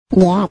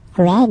Get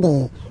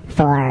ready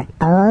for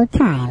old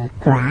time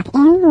rock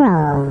and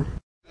roll.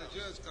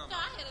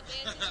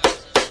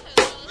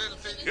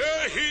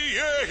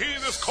 Yeah, he,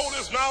 this court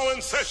is now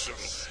in session.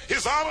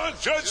 His Honor,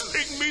 Judge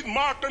Pigmeat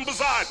Markham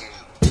presiding.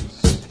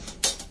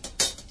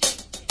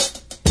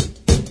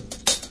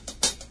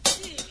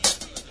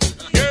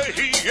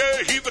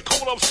 Yeah, he, the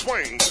coat of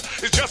swings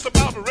is just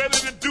about ready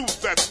to do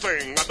that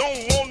thing. I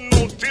don't want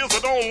no tears, I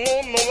don't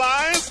want no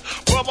lies.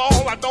 Above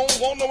all, I don't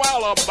want no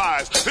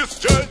alibis. This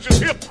judge is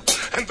hip,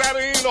 and that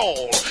ain't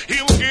all.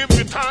 He'll give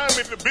you time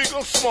if you're big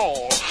or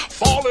small.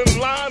 Fall in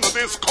line or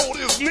this coat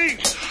is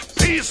neat.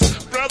 Peace,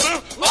 brother.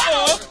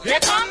 Uh-oh, here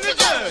come the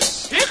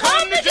judge. Here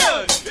come the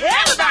judge.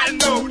 Everybody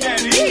know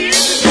that he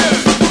is the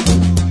judge.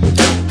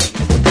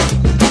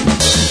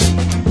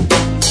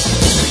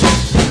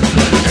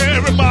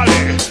 Everybody,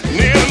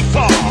 near and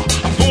far,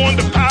 I'm going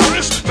to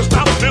Paris to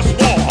stop this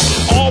war.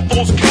 All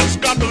those cats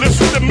got to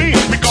listen to me,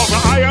 because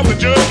I am the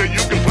judge that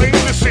you can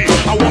plainly see.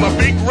 I want a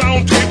big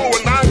round table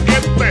when I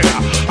get there.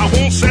 I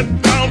won't sit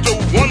down to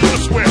wonder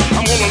square.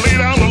 I'm gonna lay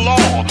down the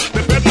law.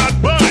 They better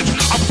not budge.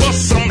 I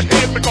bust some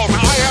head because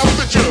I am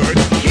the judge.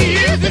 He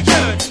is the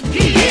judge.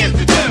 He is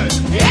the judge.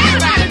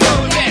 Everybody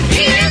knows that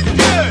he is the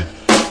judge.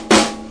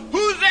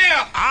 Who's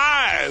there?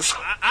 Eyes.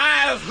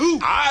 Eyes who?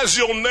 Eyes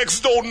your next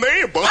door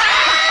neighbor.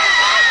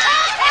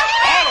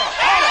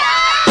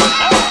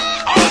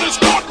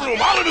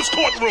 Out of this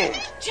courtroom.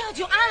 Judge,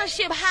 your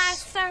honorship high,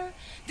 sir.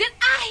 Did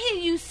I hear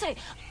you say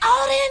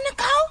order in the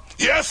court?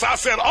 Yes, I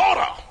said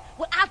order.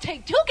 Well, I'll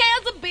take 2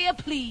 cans of beer,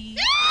 please.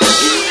 He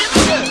is the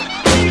judge.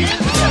 He is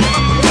the judge.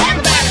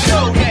 Everybody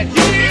knows that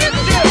he is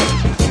the judge.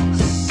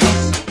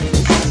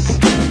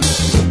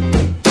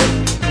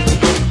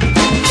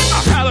 I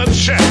had a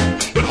chat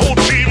with Ho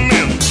Chi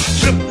Minh.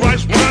 Sip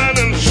rice wine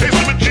and chase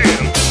with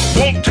gin.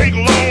 Won't take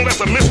long,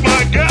 that's a miss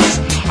my guess.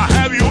 I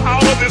have you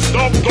out of this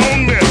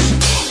doggone mess.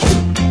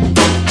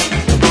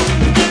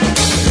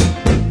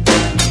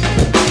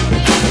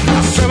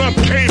 Set up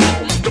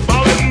cable to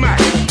Ballin' Mac.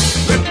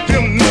 Let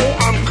them know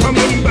I'm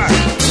coming back.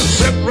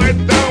 Sit right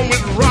down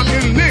with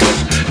Rockin'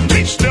 Nicks.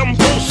 Teach them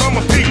both some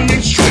of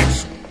Pigmeat's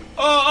tricks.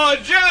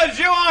 Judge,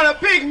 Your Honor,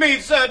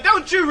 Pigmeat, sir.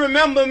 Don't you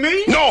remember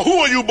me? No, who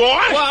are you, boy?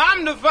 Well,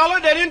 I'm the fella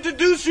that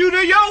introduced you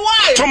to your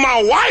wife. To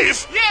my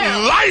wife? Yeah.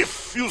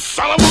 Life, you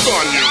son of a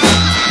gun, you.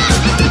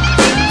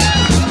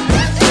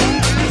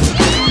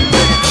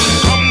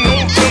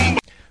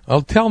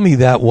 Oh, tell me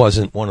that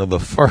wasn't one of the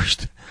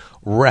first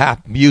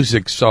rap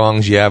music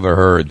songs you ever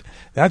heard.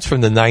 That's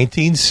from the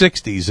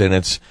 1960s, and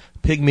it's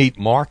Pigmeat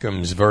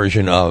Markham's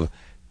version of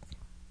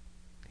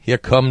Here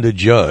Come the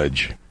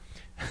Judge.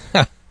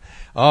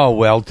 Oh,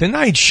 well,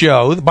 tonight's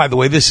show, by the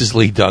way, this is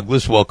Lee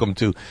Douglas. Welcome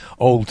to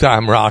Old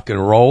Time Rock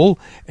and Roll.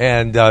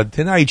 And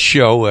tonight's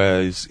show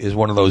is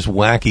one of those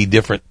wacky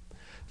different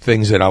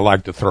things that I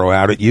like to throw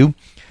out at you.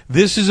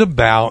 This is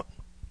about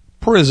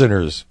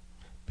prisoners,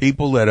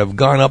 people that have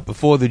gone up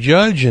before the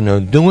judge and are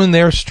doing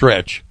their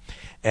stretch.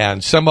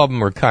 And some of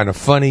them are kind of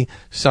funny,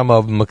 some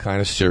of them are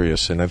kind of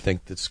serious, and I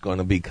think that's going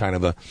to be kind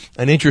of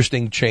an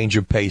interesting change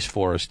of pace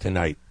for us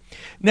tonight.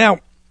 Now,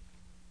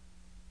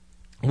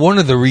 one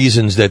of the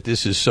reasons that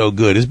this is so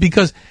good is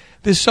because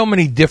there's so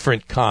many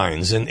different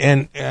kinds,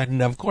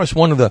 and of course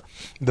one of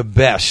the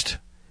best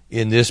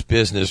in this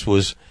business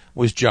was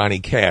Johnny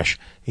Cash.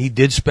 He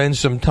did spend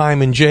some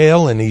time in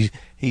jail, and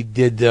he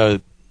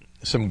did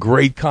some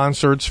great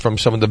concerts from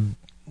some of the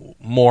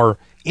more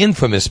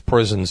infamous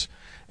prisons.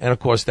 And, of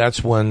course,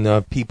 that's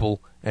when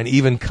people and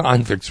even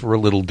convicts were a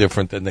little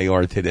different than they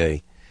are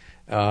today.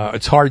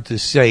 It's hard to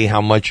say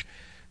how much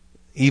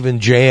even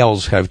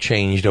jails have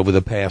changed over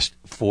the past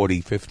 40,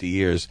 50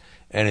 years,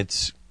 and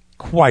it's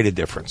quite a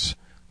difference,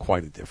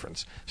 quite a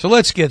difference. So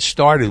let's get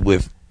started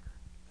with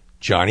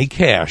Johnny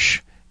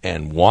Cash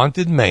and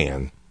Wanted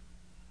Man.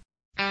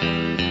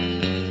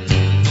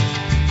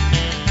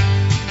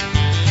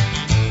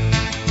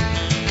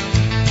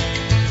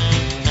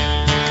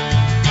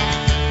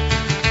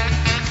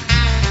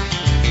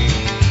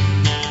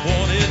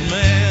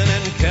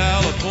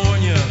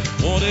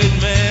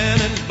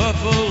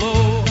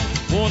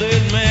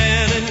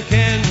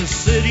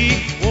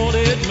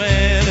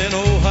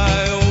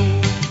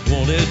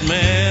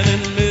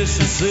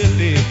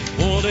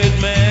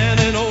 Wanted man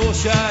in old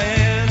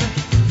Cheyenne.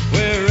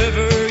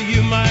 Wherever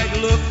you might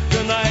look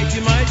tonight,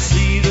 you might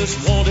see this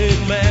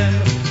wanted man.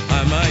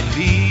 I might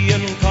be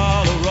in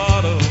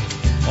Colorado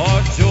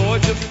or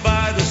Georgia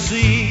by the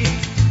sea,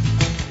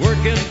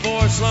 working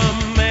for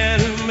some man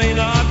who may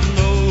not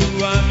know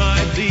who I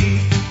might be.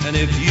 And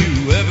if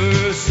you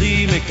ever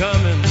see me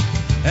coming,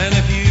 and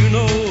if you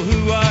know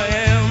who I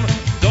am,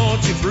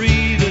 don't you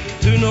breathe it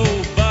to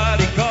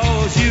nobody,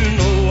 'cause you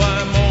know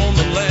I'm on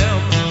the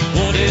lam.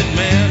 Wanted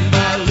man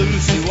by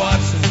Lucy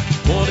Watson,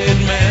 wanted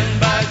man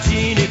by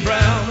Jeannie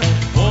Brown,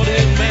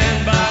 wanted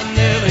man by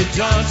Nellie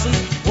Johnson,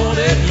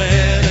 wanted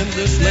man in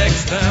this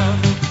next town.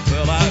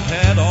 Well, I've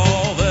had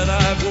all that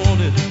I've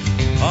wanted,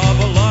 of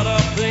a lot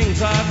of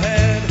things I've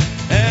had,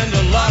 and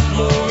a lot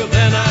more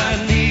than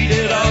I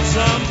needed, of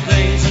some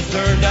things that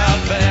turned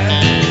out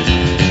bad.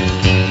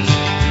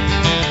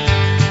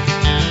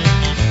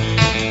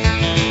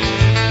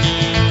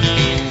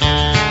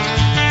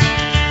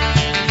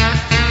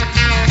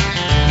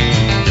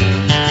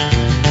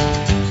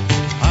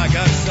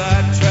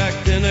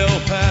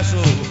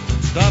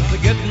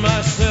 get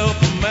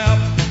myself a map.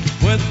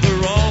 Went the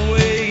wrong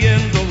way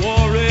into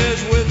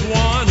Juarez with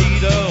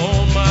Juanita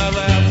on my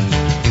lap.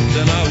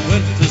 Then I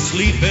went to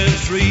sleep in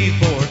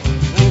Shreveport,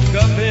 woke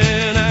up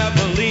in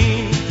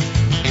Abilene,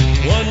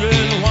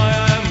 wondering why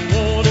I'm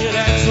wanted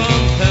at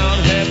some town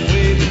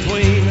halfway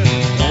between.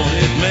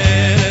 Wanted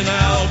man in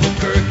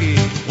Albuquerque,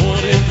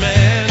 wanted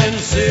man in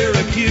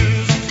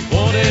Syracuse,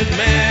 wanted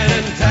man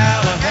in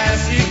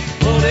Tallahassee,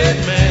 wanted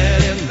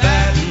man in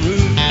Baton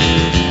Rouge.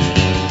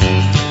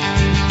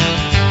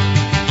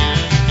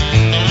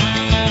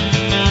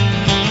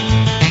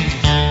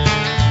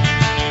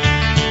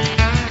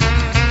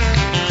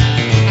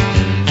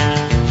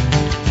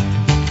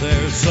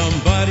 There's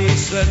somebody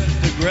set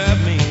to grab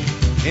me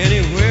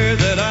anywhere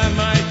that I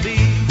might be,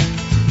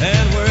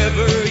 and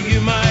wherever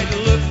you might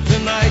look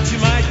tonight, you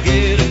might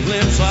get a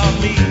glimpse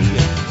of me.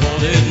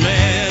 Wanted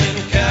man in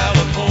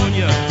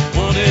California,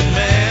 wanted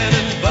man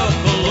in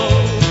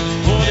Buffalo,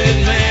 wanted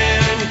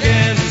man in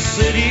Kansas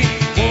City,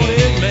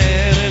 wanted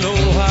man in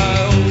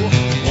Ohio,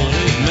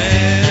 wanted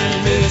man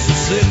in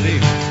Mississippi,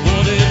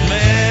 wanted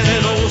man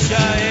in Old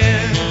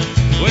Cheyenne.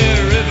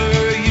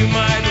 Wherever you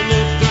might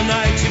look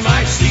tonight, you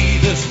might see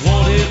this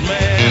wanted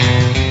man.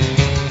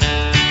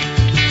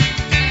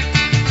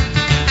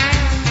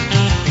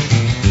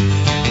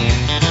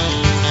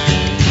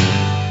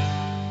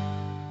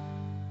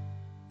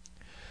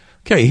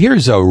 Okay,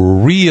 here's a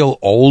real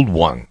old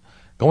one,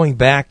 going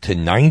back to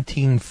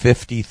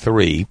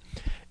 1953,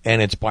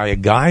 and it's by a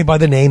guy by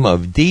the name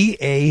of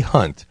D.A.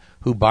 Hunt,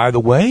 who, by the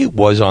way,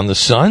 was on the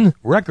Sun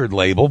record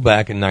label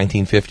back in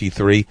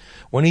 1953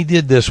 when he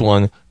did this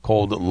one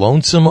called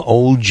Lonesome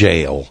Old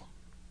Jail.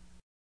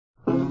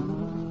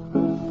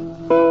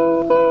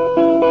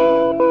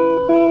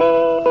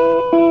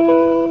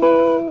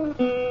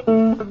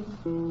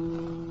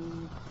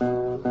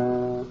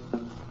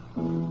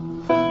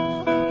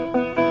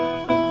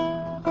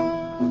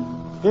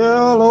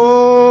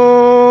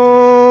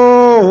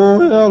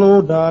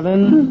 Hello,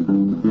 darling.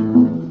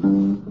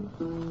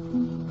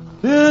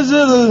 This is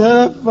a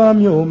letter from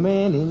your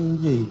man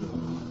in jail.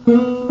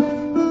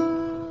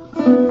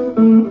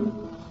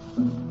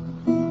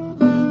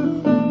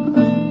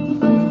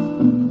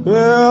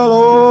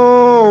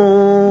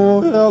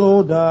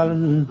 Hello,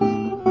 darling.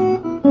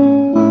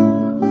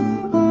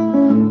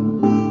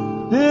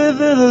 This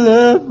is a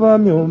letter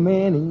from your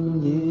man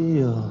in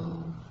jail.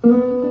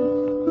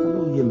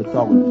 You hear me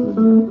talking to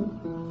you.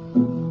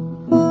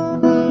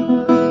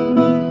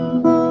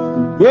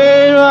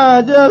 Yeah,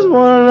 I just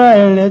want to write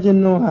and let you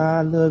know how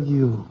I love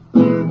you.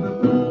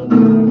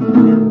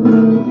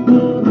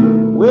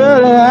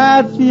 Well,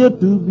 I feel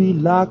to be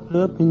locked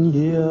up in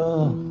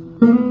jail.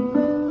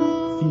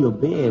 Feel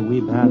bad way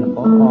behind the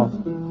bars.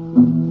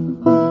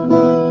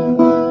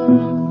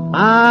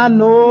 I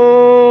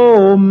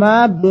know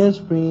my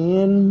best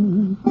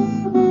friend.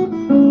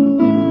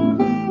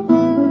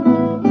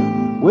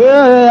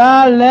 Well,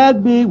 out in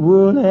that big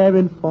world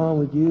having fun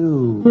with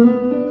you.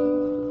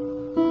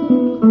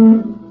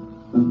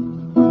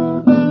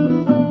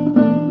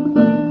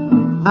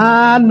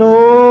 I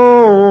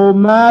know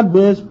my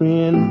best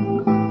friend.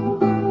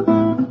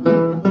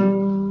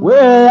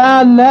 Well,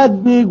 out in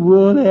that big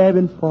world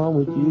having fun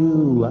with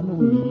you. I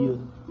know you.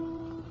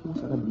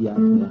 What's gonna be out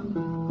there?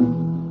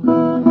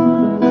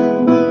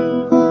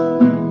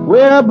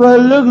 Well, but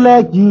it look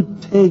like you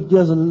take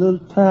just a little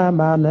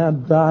time out now,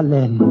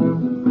 darling.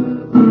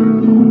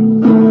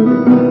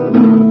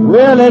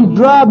 Well, and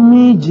drop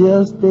me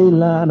just a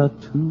line or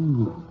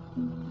two.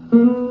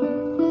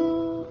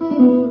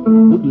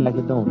 Look like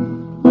it don't.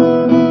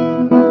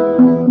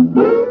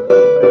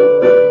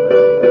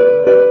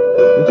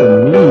 It's a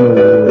mean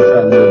words I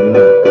love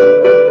you.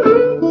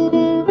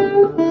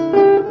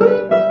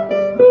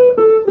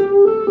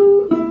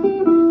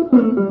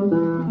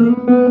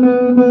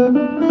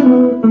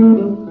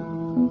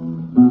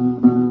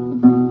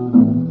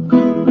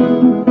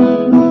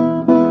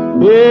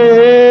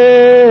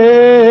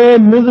 Hey,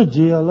 Mr.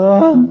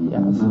 Jailer,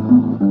 yes, sir.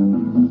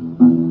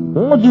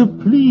 Won't you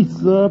please,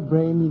 sir,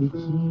 bring me the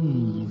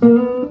keys? I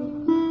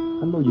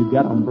know you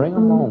got them. Bring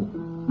them on.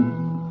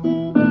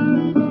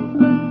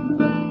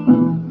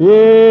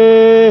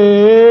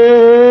 Hey,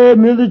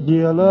 Mr.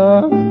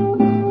 Jailer,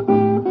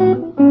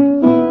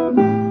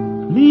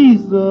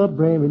 please, sir,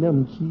 bring me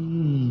them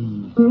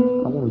keys. I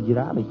want to get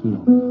out of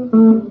here.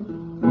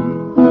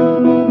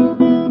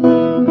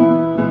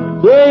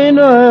 They ain't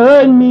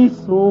hurt me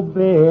so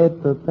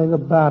bad to think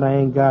about I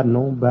ain't got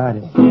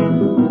nobody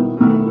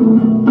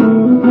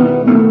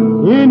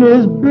in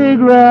this big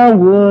round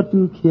world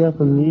to care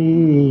for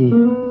me.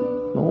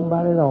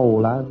 Nobody at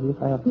all. I just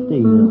have to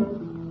stay here.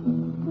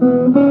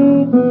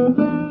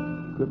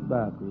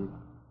 Goodbye, baby.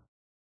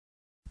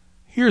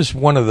 Here's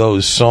one of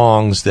those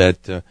songs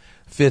that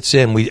fits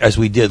in. As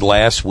we did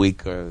last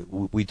week,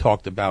 we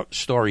talked about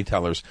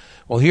storytellers.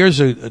 Well, here's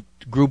a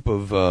group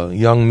of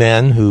young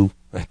men who,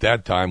 at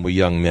that time, were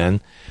young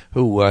men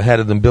who had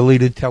an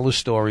ability to tell a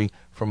story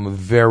from a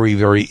very,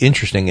 very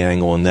interesting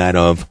angle, and that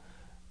of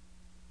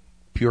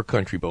pure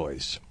country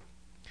boys.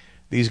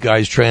 These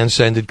guys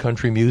transcended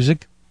country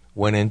music.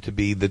 went in to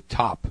be the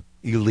top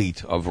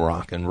elite of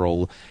rock and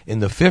roll in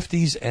the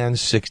 50s and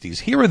 60s.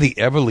 Here are the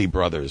Everly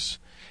Brothers,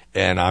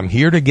 and I'm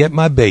here to get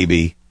my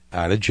baby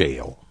out of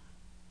jail.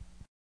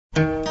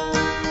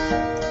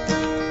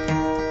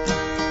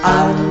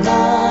 I'm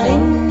not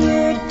in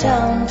your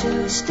town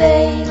to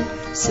stay,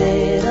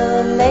 said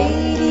a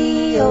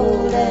lady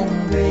old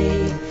and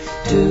gray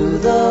to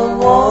the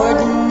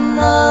warden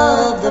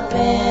of the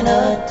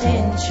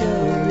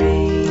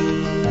penitentiary.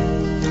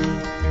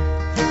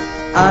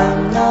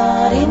 I'm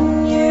not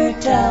in your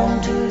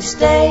town to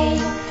stay,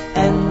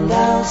 and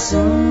I'll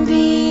soon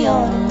be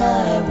on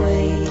my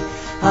way.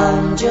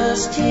 I'm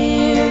just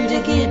here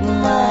to get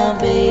my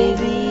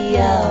baby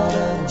out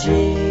of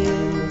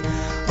jail.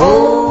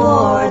 Oh,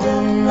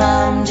 warden,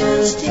 I'm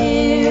just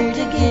here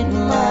to get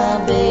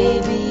my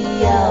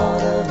baby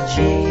out of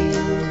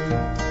jail.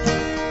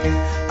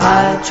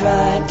 I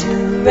tried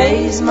to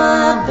raise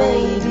my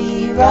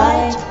baby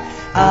right.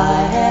 I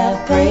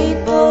have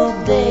prayed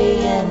both day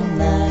and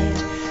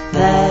night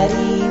that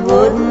he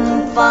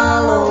wouldn't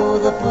follow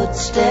the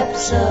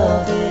footsteps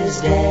of his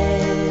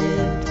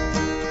dad.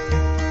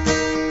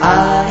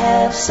 I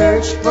have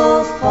searched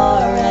both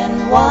far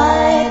and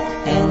wide,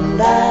 and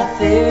I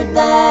feared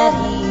that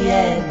he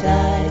had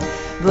died.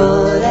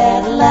 But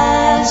at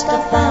last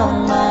I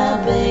found my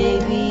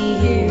baby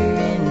here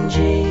in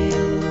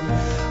jail.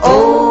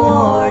 Oh,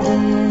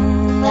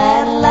 warden,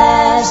 at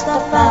last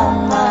I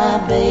found my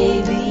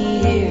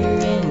baby here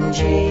in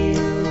jail.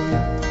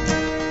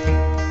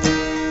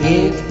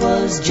 It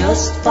was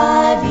just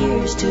 5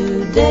 years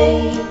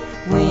today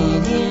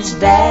when his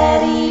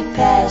daddy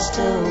passed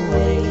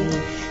away.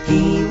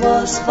 He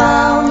was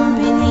found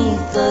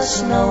beneath the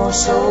snow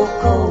so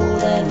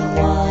cold and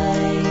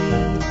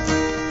white.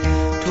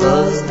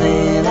 'Twas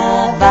then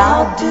I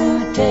vowed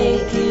to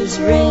take his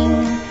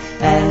ring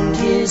and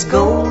his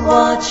gold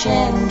watch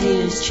and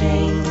his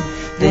chain.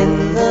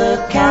 Then the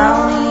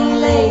county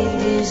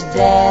laid his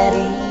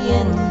daddy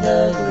in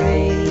the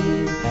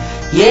grave.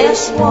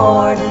 Yes,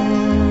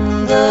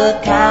 warden, the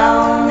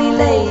county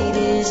laid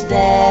his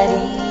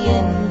daddy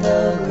in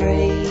the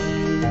grave.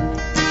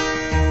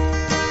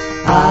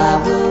 I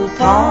will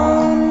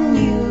pawn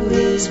you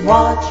his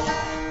watch,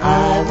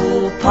 I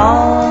will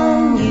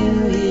pawn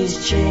you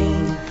his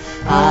chain,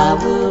 I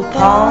will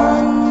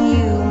pawn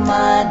you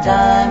my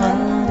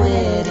diamond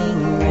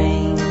wedding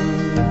ring.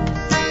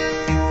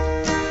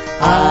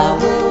 I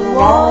will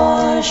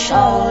wash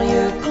all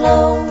your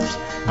clothes,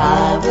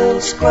 I will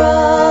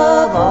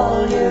scrub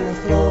all your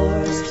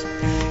floors,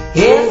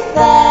 if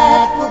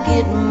that will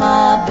get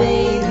my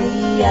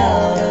baby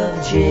out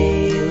of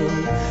jail.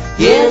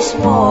 Yes,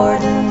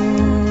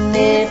 warden,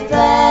 if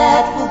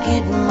that will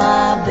get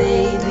my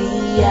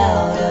baby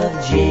out of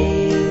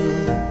jail.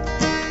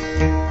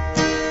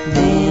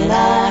 Then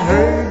I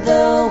heard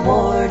the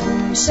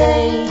warden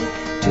say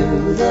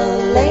to the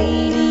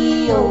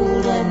lady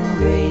old and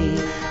gray,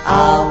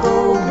 I'll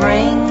go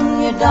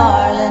bring your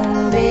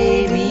darling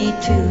baby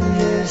to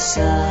your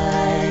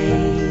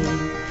side.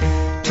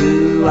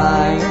 Two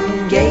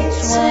iron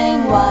gates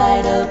swang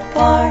wide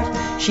apart,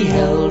 she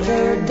held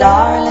her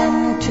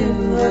darling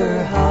to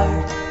her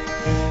heart.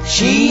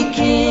 She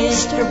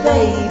kissed her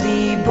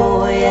baby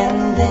boy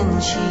and then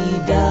she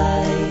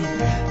died.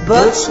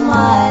 But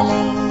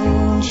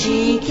smiling,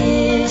 she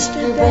kissed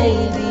her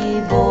baby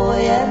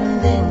boy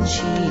and then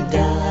she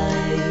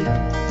died.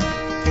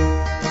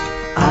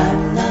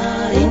 I'm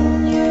not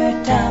in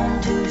your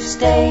town to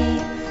stay,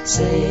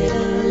 said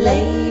a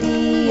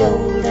lady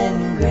old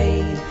and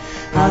gray.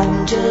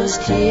 I'm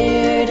just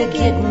here to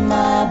get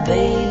my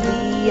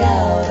baby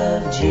out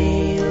of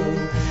jail.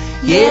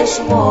 Yes,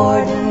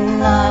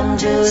 warden, I'm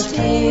just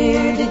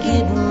here to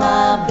get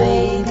my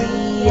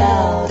baby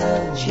out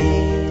of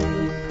jail.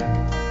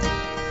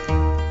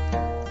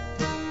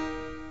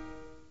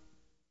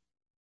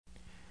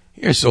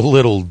 Here's a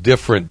little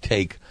different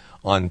take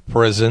on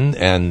prison,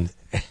 and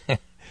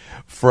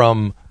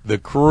from the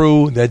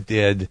crew that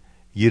did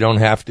You Don't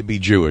Have to Be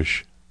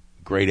Jewish.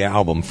 Great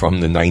album from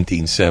the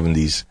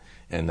 1970s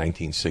and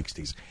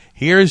 1960s.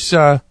 Here's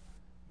The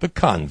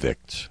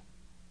Convicts.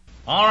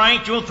 All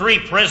right, you three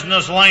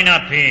prisoners, line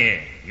up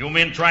here. You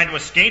men tried to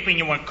escape and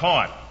you were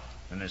caught.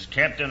 And as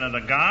captain of the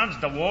guards,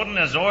 the warden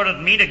has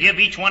ordered me to give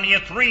each one of you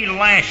 3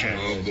 lashes.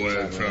 Oh,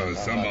 boy,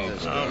 some of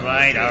us. All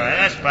right,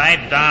 let's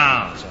pipe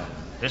down.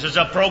 This is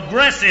a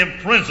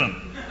progressive prison.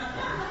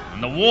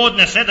 And the warden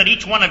has said that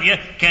each one of you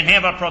can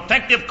have a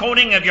protective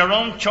coating of your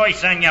own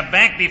choice on your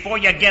back before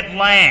you get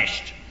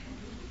lashed.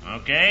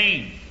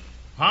 Okay?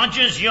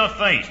 Hodges, you're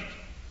first.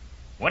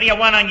 What do you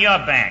want on your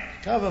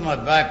back? Cover my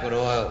back with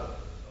oil.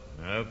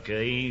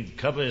 Okay,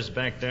 cover his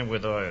back then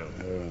with oil.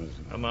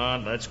 Come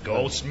on, let's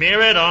go. Smear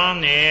it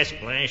on there,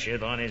 splash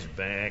it on his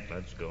back.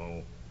 Let's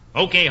go.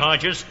 Okay,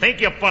 Hodges, take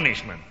your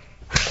punishment.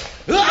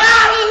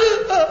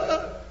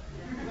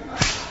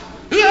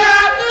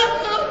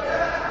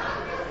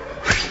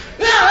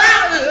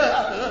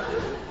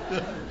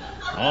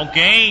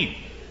 Okay,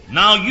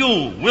 now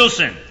you,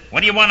 Wilson, what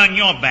do you want on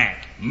your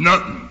back?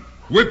 Nothing.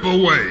 Whip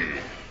away.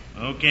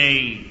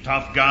 Okay,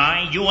 tough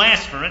guy, you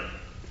asked for it.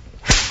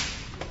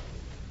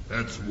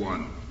 That's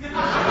one.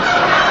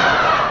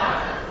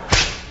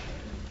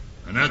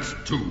 And that's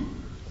two.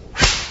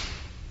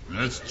 And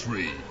that's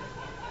three.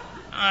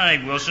 All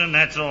right, Wilson,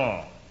 that's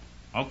all.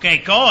 Okay,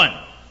 Cohen,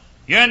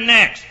 you're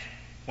next.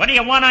 What do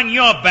you want on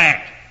your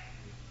back?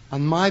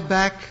 On my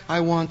back, I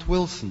want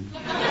Wilson.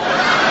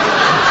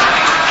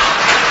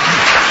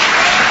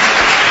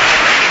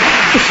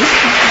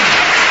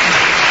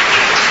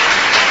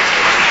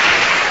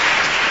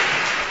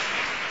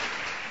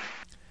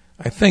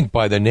 I think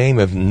by the name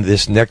of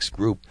this next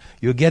group,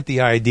 you'll get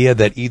the idea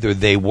that either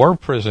they were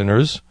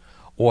prisoners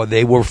or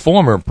they were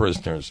former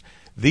prisoners.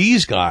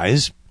 These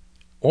guys,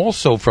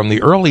 also from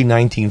the early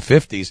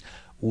 1950s,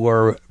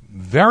 were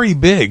very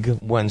big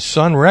when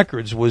Sun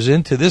Records was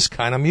into this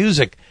kind of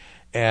music.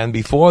 And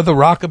before the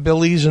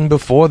Rockabillys and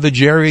before the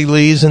Jerry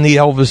Lees and the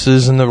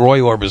Elvises and the Roy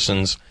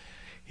Orbisons,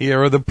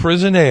 here are the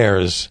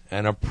Prisonaires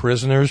and A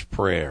Prisoner's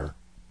Prayer.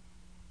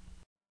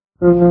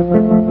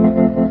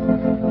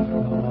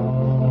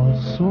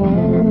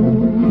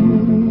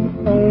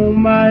 On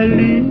my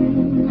lips,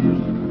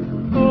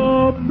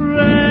 a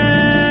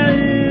prayer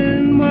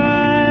in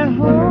my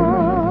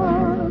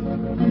heart,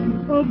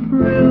 a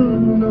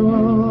prisoner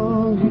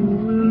who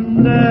will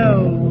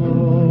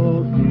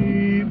never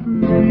be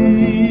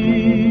free.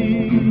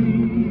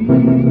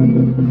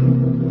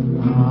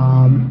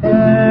 I'm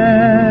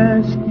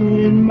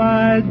asking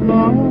my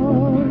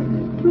God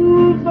to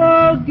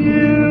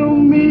forgive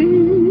me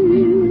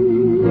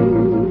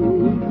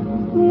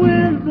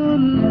when the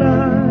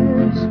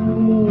lights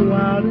go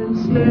out in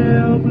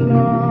cell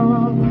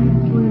block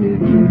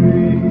 23.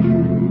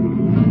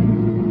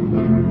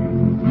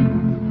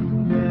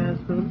 As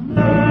the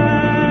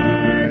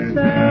lights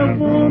have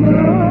gone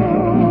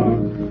out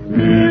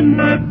in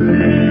my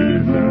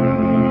prison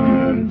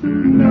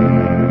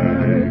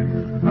tonight,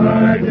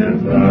 I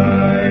just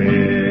lie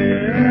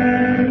here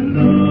and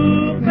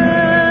look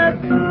at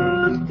the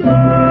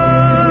sky.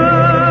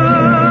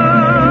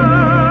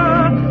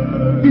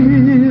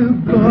 Dear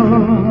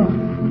God,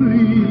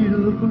 please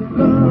look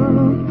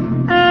around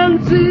and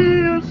see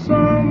if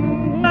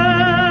somewhere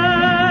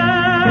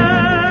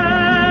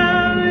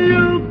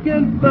you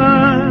can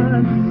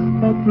find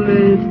a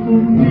place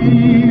for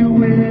me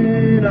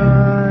when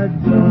I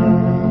die.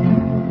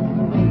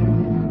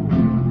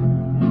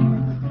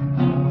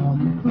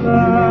 I'm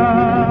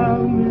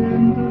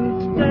climbing the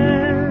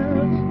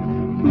stairs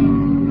to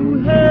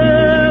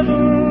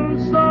heaven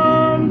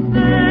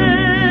someday,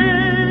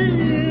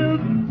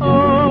 if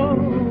all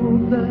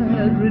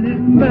that really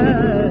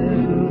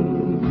matters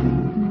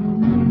to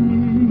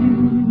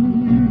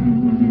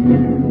me.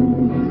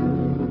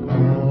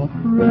 A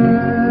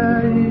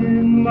prayer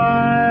in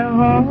my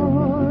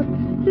heart,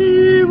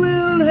 He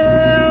will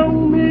help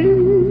me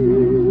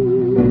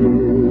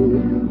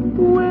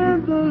when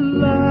the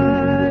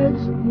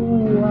lights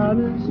go out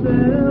in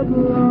cell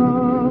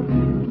block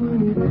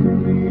 23.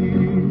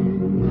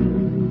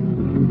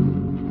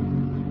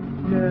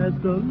 As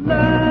the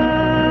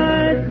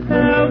lights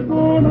have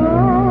gone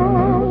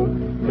out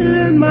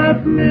in my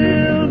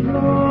prison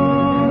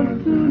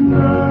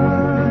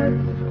tonight,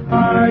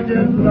 I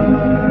just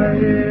lie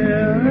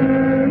here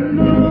and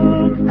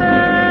look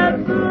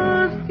at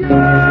the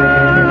sky.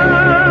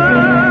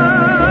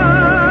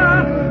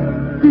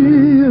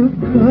 Dear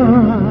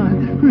God,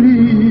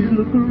 please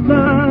look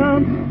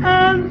around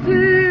and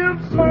see if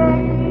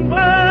somewhere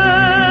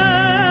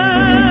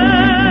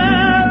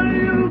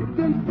you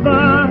can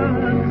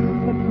find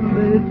a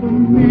place for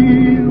me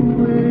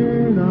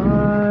when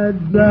I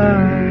die.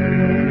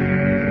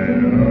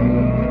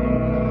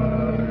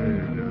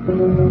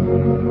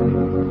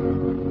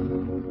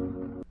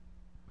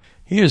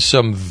 Here's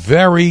some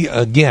very,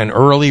 again,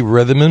 early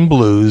rhythm and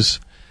blues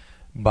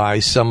by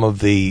some of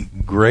the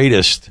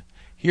greatest.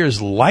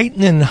 Here's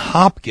Lightnin'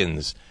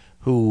 Hopkins,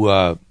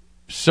 who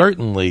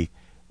certainly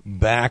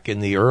back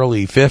in the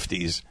early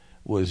 50s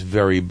was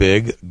very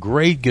big.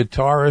 Great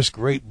guitarist,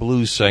 great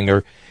blues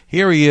singer.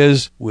 Here he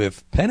is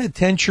with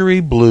Penitentiary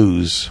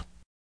Blues.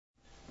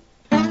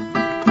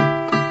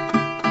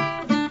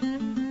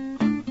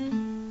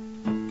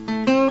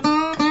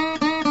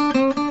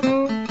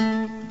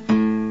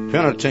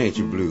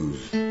 Penitentiary Blues.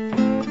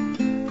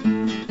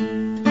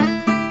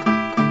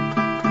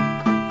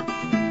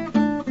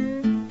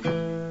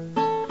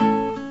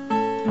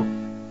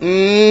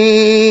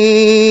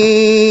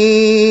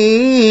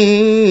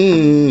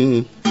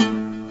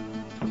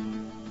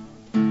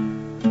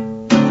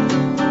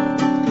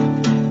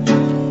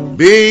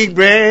 Big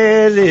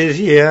bread is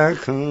here I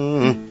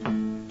come.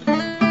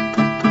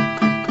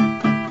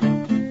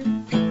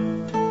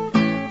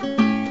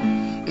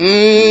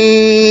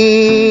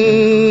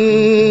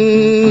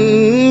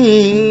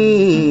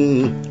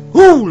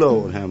 Ooh,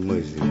 Lord have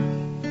mercy.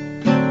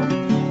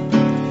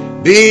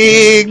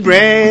 Big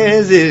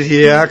brass is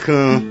here I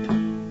come.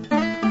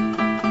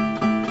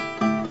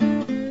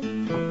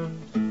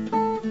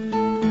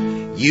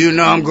 You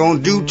know I'm gonna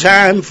do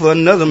time for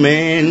another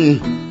man.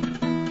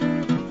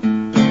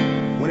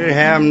 When it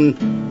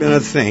happened been a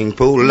thing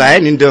poor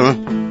lightning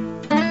done.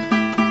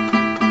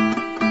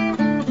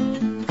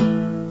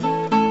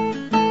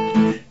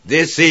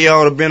 They say you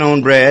ought to been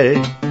on Brad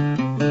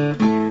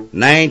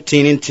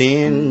 19 and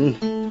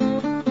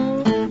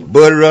 10.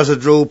 Bud Russell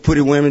drove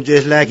pretty women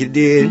just like he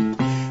did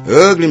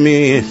ugly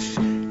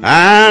men.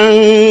 I'm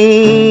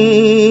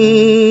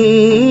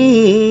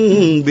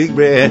Big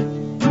Brad.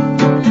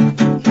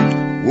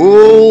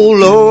 Oh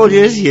Lord,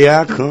 yes, here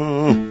I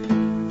come.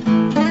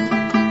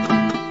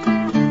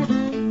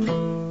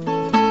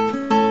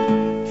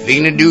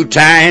 Fixing to do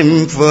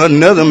time for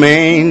another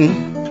man.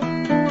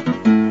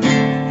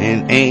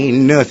 And ain't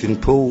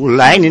nothing poor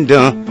lightning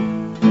done.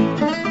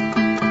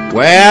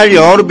 Well, you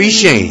ought to be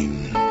ashamed.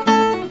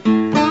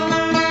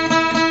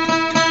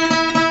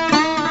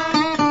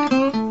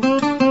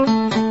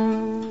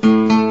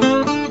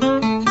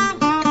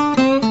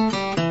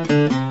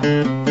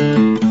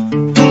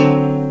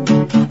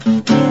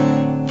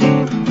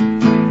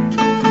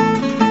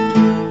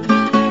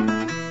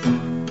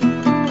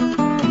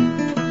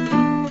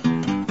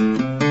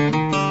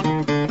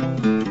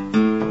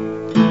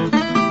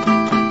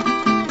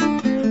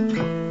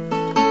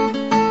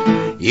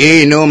 Yeah,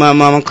 you know my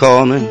mama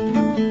called me.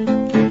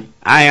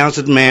 I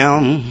answered,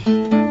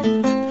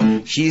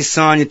 ma'am. She said,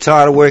 son, you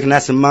tired of working? I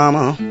said,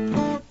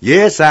 mama,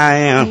 yes, I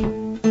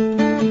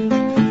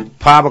am.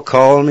 Papa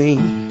called me.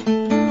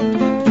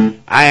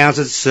 I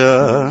answered,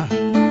 sir.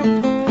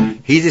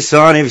 He said,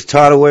 son, if you're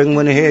tired of working,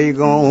 when the hell you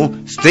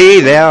gonna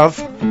stay there?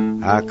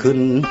 I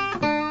couldn't.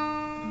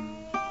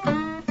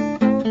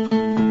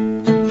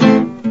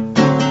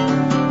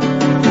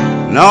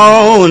 No,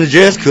 I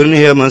just couldn't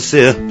hear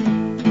myself.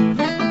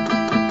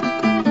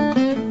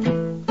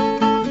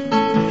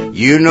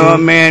 You know a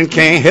man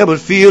can't help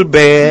but feel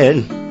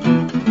bad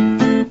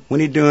when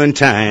he's doing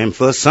time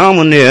for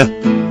someone there.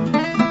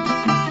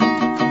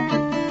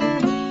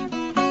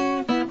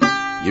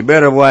 You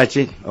better watch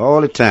it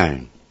all the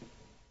time.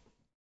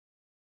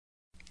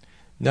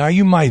 Now,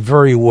 you might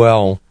very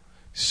well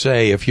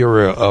say, if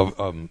you're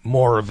a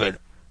more of a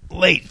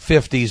late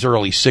 50s,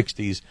 early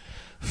 60s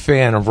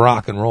fan of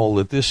rock and roll,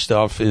 that this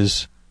stuff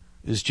is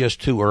just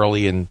too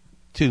early and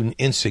too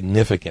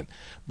insignificant.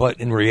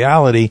 But in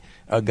reality,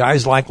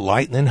 guys like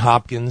Lightnin'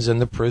 Hopkins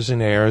and the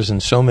Prisonaires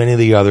and so many of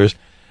the others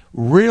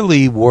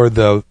really were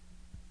the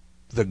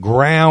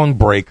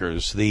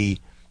groundbreakers, the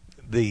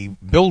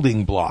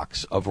building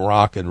blocks of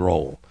rock and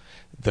roll.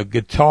 The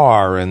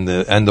guitar and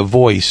the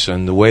voice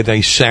and the way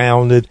they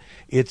sounded,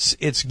 it's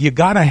you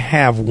got to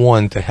have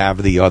one to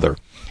have the other.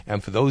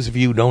 And for those of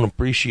you who don't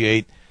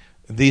appreciate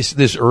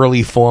this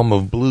early form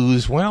of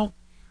blues, well,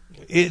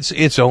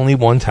 it's only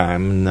one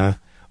time.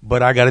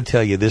 But I got to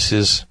tell you, this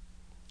is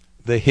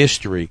the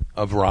history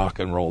of rock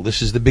and roll.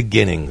 This is the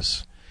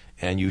beginnings,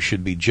 and you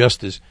should be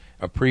just as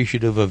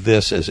appreciative of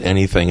this as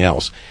anything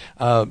else.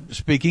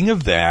 Speaking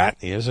of that,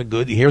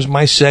 here's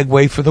my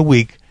segue for the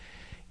week.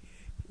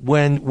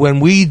 When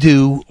we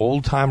do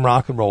old time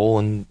rock and roll,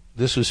 and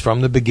this was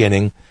from the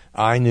beginning,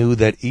 I knew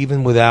that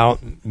even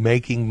without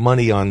making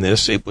money on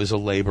this, it was a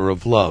labor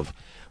of love.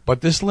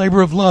 But this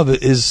labor of love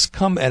is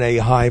come at a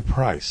high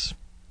price.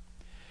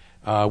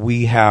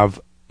 We have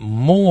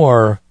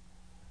more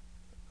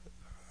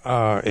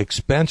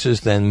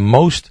expenses than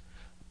most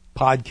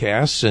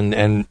podcasts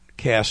and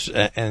casts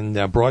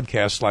and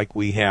broadcasts like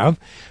we have,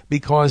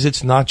 because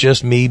it's not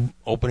just me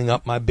opening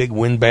up my big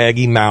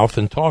windbaggy mouth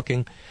and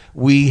talking.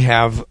 We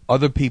have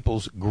other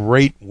people's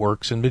great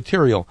works and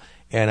material,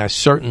 and I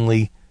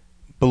certainly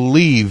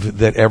believe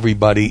that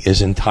everybody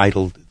is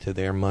entitled to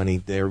their money,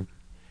 their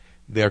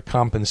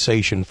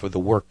compensation for the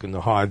work and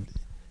the hard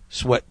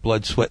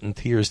blood, sweat, and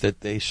tears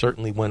that they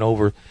certainly went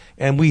over,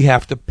 and we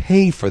have to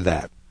pay for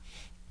that.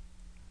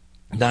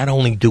 Not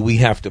only do we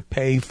have to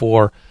pay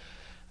for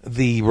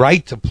the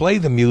right to play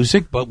the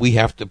music, but we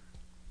have to,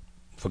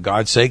 for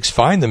God's sakes,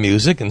 find the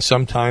music, and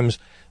sometimes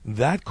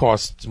that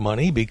costs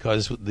money,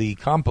 because the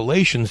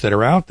compilations that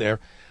are out there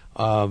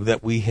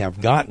that we have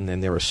gotten,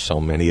 and there are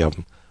so many of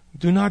them,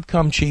 do not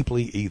come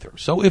cheaply either.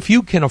 So if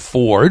you can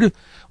afford,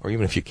 or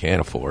even if you can't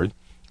afford,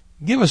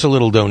 give us a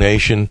little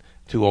donation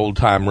to Old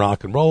Time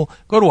Rock and Roll.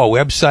 Go to our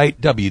website,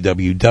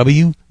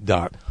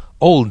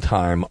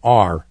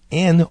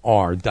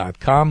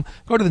 www.oldtimernr.com.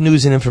 Go to the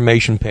news and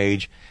information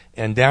page,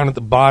 and down at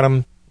the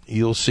bottom,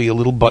 you'll see a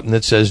little button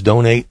that says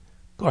donate.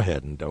 Go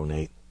ahead and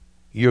donate.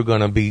 You're going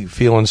to be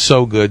feeling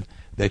so good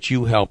that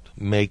you helped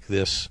make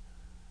this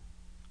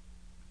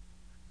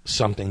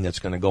something that's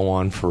going to go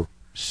on for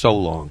so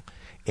long.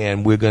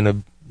 And we're going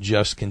to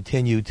just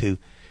continue to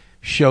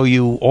show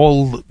you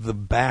all the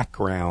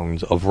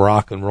backgrounds of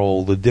rock and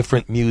roll, the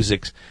different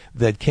musics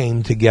that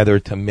came together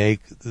to make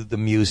the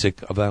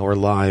music of our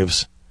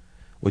lives,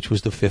 which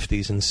was the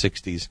 50s and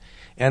 60s.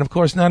 And, of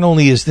course, not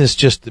only is this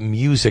just the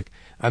music,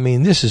 I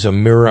mean, this is a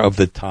mirror of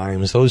the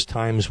times. Those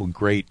times were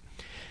great.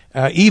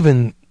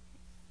 Even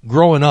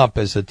growing up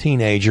as a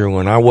teenager,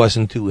 when I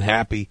wasn't too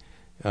happy,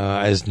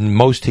 as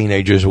most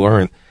teenagers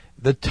weren't,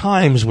 the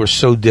times were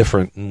so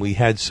different, and we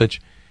had such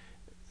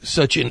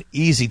such an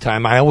easy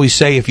time. I always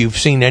say, if you've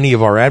seen any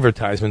of our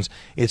advertisements,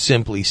 it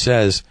simply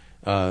says,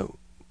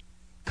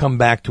 come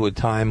back to a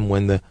time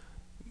when the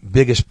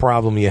biggest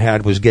problem you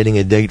had was getting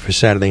a date for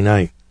Saturday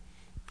night.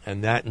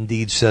 And that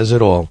indeed says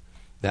it all.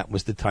 That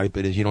was the type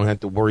it is. You don't have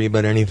to worry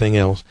about anything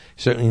else.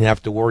 Certainly don't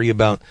have to worry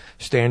about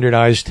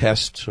standardized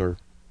tests or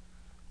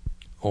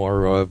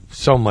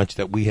so much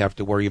that we have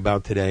to worry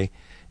about today.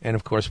 And,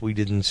 of course, we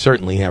didn't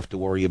certainly have to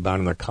worry about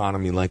an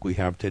economy like we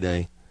have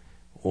today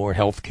or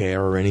health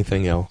care or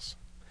anything else.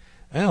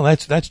 Well,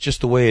 that's just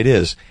the way it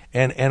is.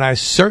 And I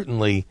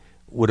certainly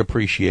would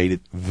appreciate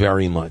it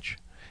very much.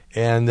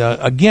 And,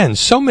 again,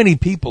 so many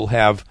people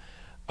have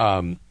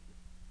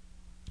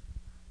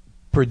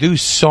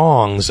produced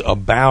songs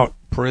about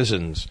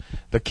prisons.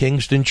 The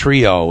Kingston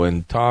Trio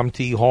and Tom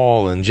T.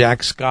 Hall and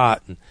Jack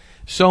Scott and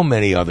so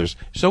many others.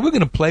 So we're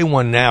going to play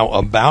one now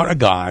about a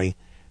guy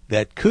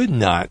that could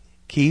not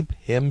keep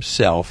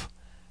himself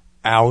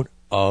out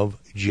of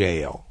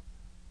jail.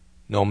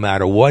 No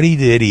matter what he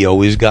did, he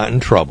always got in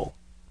trouble.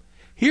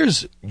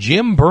 Here's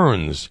Jim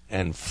Burns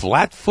and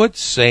Flatfoot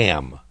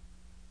Sam.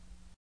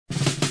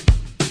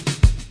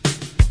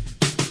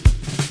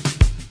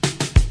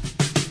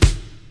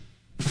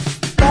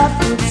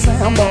 Flatfoot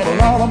Sam bought an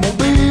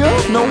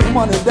automobile, no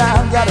money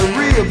down, got a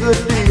real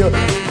good deal.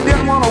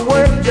 Didn't want to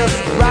work, just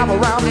drive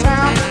around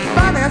town.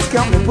 Finance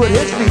company put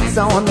his feet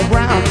on the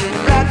ground.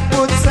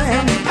 Flatfoot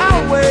Sam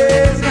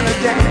always in a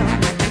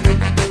jam.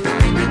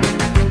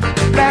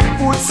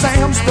 Flatfoot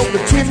Sam stole a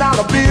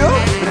 $10 bill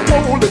and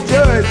told the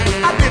judge,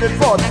 I did it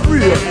for the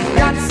thrill.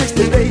 Got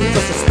 60 days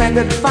of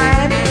suspended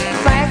fine.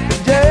 Thanked the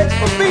judge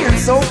for being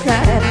so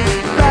kind.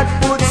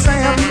 Flatfoot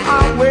Sam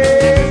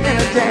always in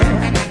a jam.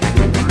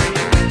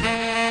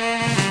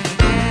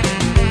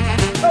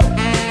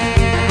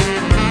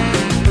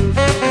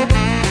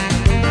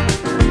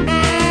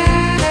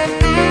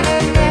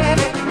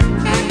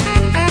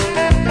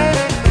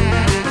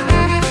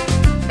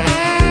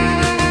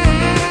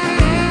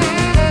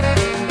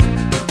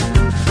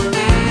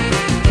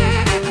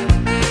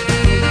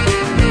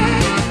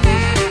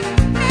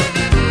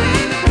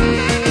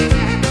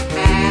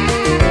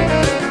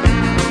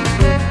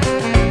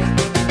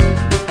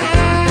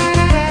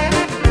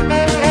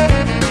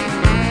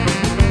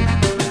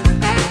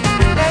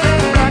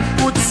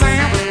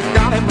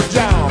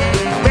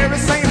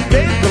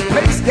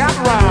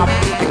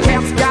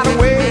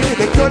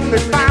 Couldn't be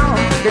found.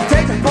 They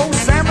taking both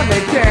Sam and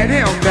they carried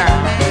him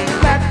down.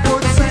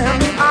 Flatfoot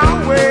Sam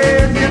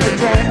always in the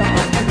jam.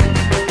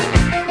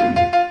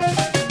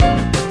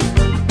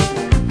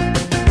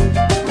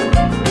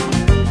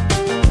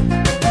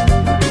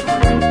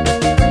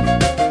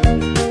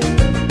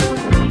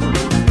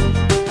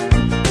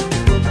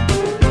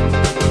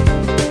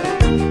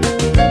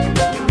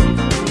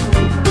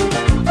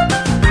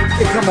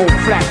 Here come old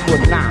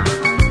Flatfoot now.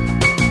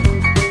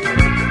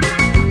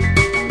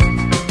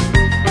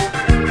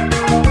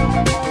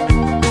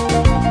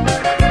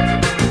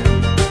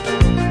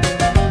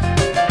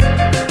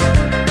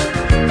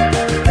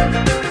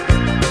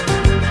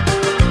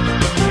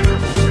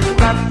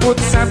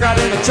 Sam got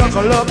in a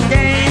chuckle-up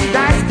game.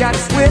 Dice got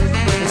swift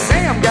and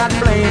Sam got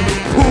blamed.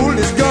 Pulled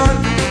his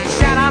gun,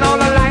 shot out all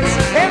the lights.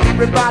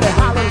 Everybody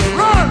holler,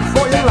 run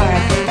for your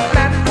life.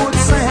 Flatfoot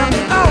Sam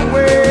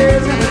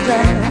always in the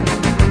jam.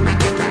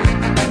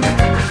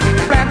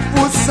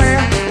 Flatfoot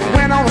Sam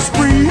went on a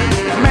spree.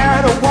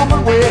 Married a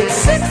woman with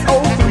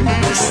 603.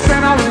 She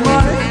spent all her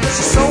money,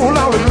 she sold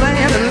all her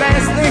land. The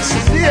last thing she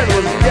did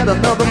was get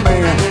another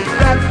man.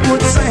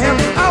 Flatfoot Sam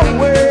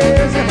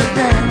always in the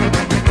jam.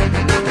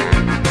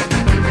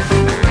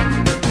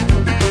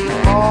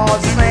 Oh,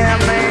 Sam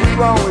ain't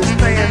always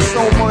stay in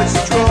so much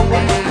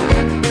trouble.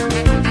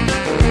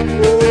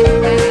 Ooh,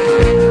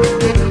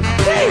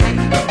 hey.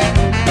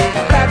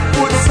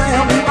 Flatfoot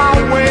Sam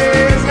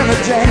always in a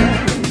jam.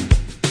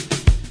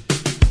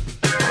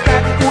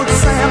 Flatfoot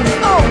Sam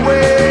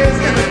always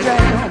in a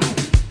jam.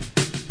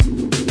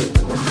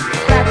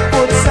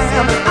 Flatfoot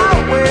Sam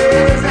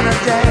always in a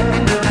jam.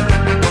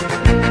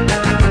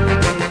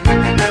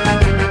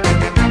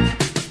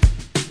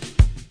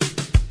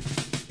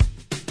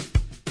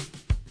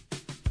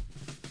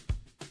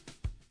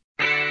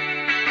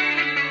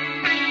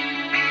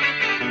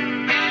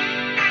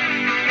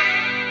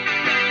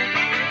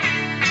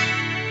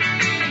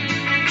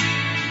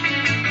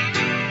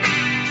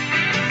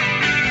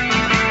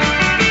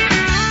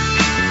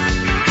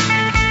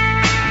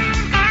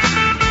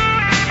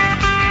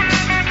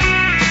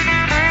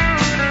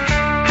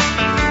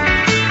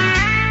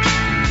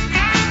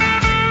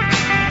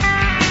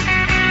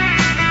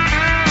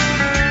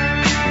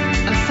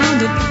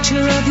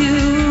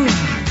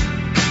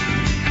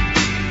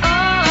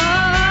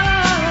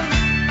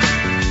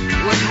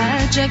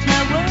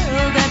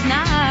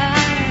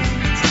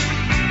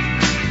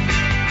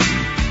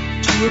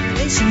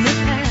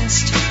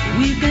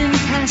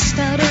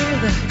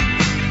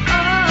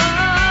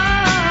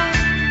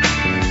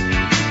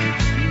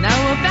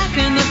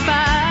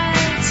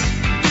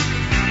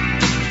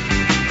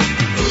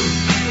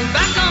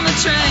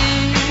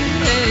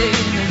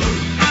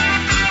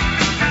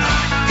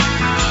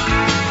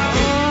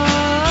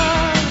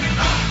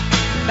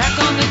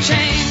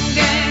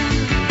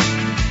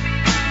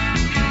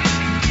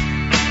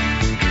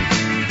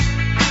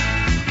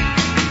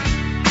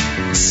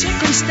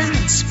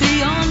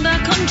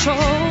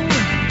 control.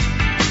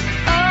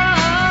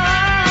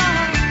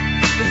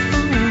 The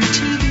phone,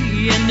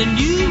 TV, and the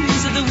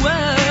news of the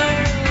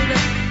world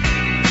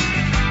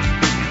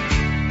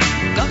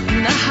got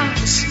in the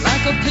house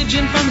like a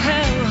pigeon from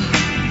hell.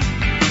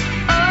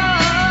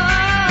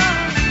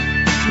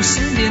 Through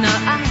sand in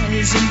our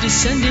eyes and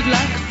descended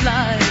like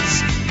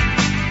flies.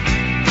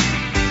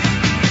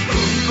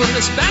 Put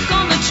us back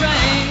on the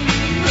train.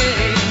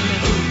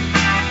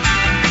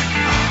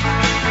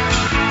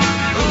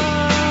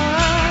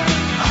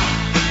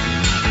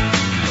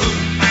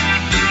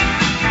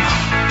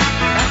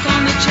 Back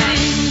on the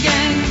chain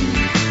gang.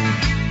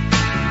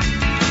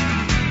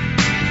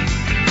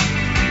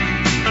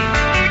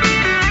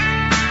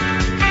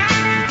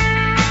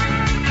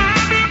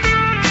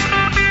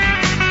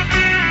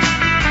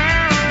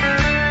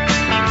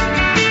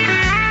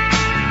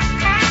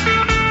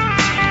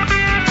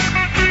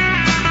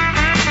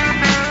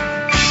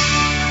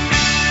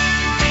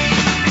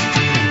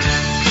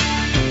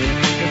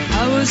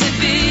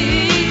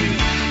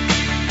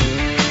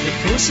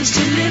 Us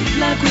to live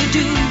like we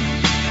do.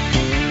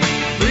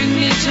 Bring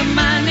me to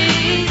my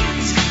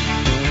knees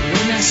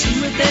when I see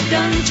what they've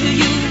done to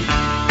you.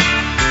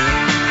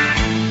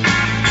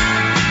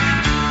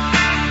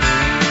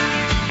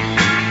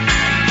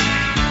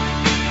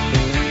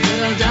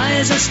 I'll die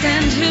as I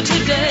stand here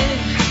today,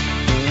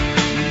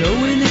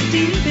 knowing that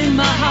deep in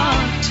my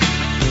heart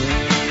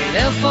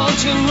they'll fall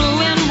to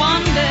ruin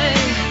one day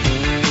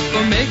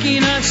for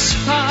making us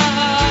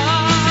part.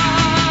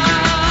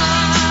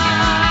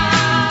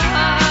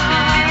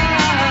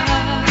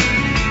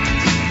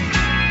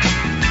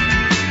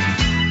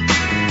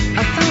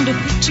 A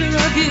picture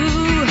of you.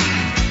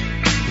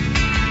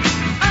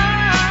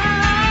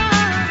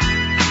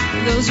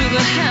 Those were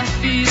the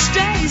happiest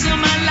days of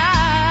my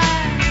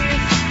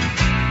life.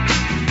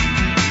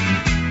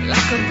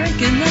 Like a break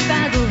in the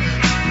battle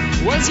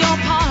was your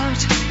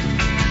part.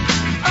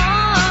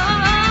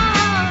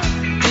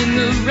 In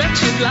the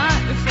wretched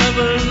life of a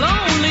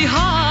lonely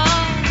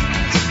heart.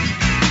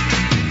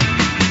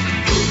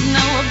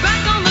 Now we're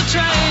back on the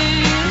train.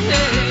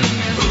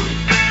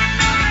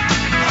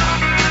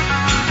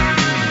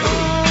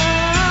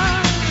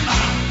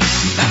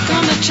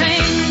 On the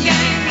chain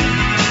gang.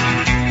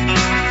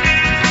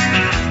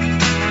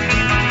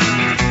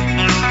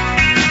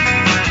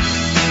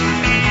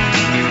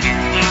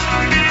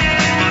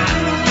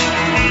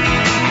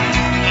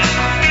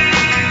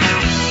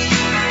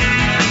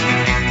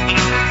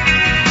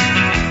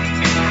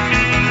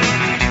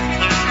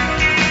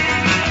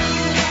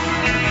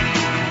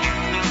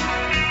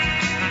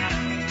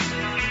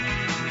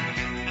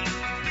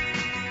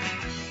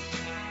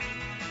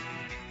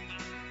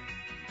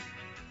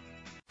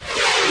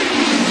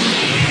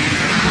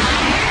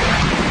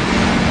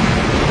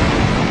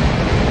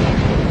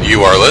 You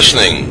are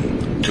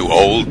listening to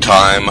Old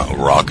Time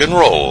Rock and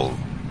Roll.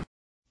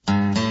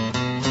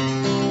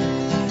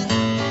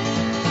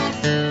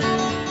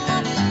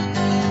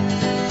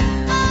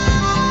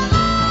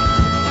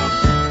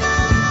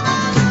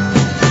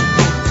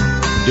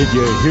 Did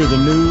you hear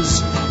the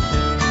news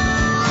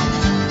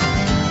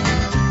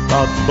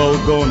about Bo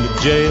going to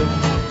jail?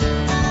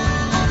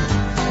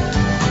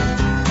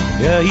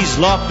 Yeah, he's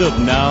locked up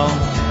now,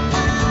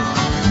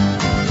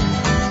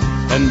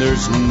 and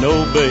there's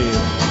no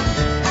bail.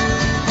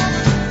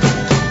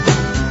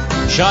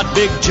 Shot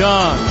Big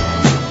John,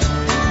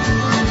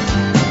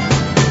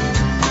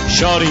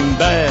 shot him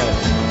bad,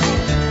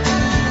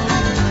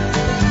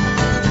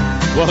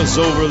 was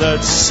over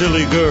that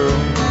silly girl.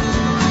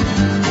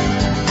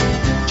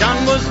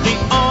 John was the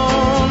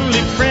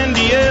only friend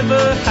he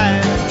ever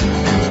had.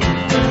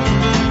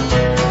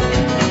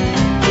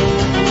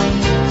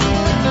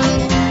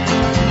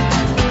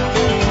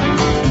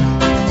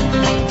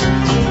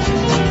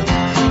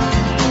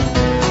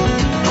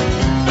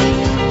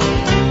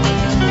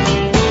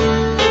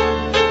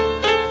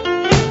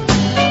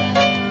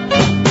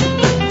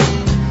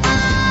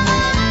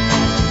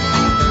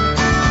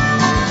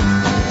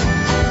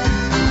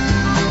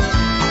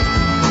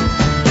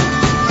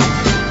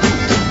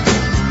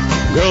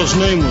 Girl's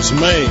name was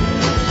May,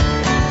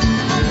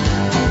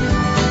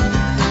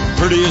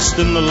 prettiest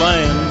in the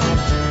land.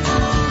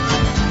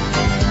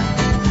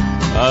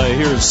 I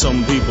hear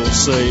some people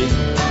say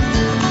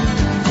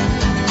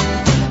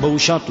Bo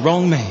shot the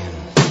wrong man.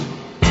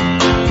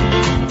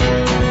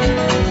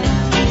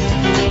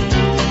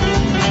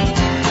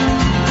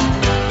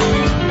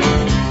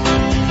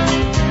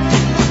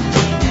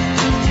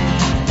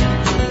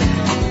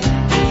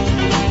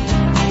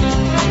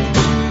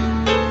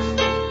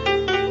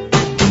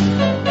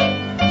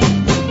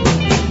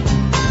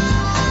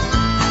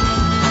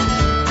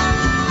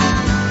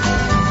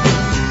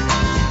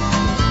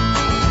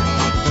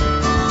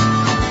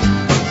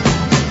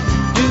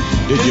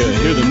 Did you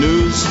hear the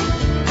news?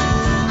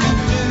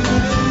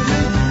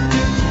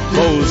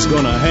 Bo's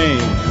gonna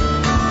hang.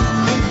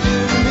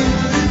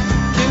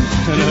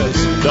 And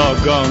that's a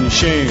doggone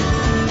shame.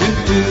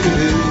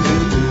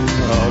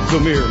 Oh,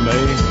 come here,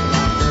 May.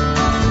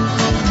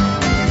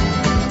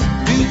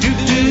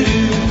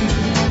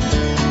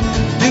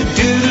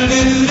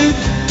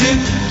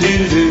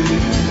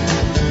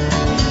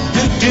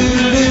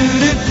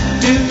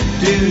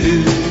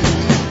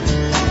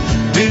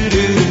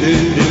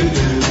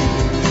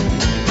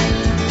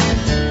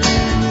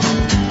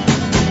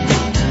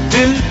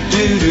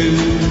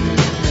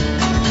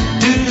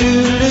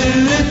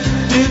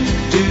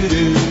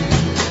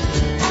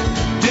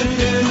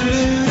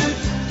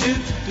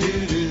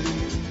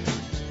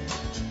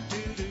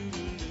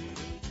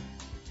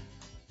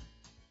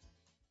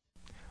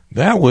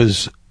 That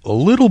was a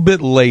little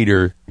bit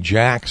later,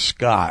 Jack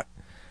Scott,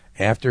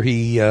 after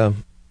he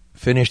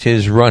finished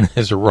his run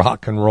as a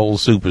rock and roll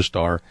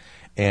superstar,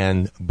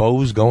 and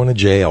Bo's going to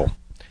jail.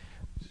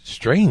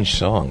 Strange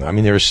song. I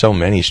mean, there are so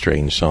many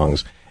strange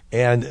songs.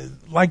 And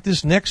like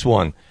this next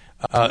one,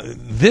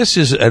 this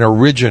is an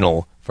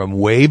original from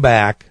way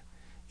back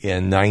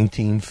in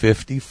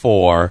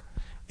 1954.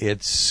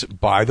 It's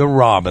by the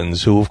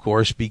Robins, who, of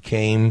course,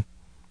 became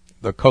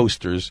the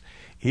Coasters.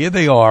 Here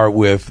they are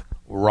with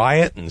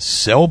Riot in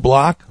Cell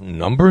Block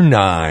number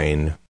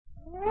 9.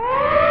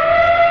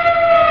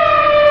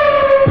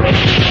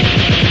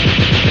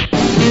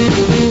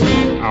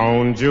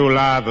 On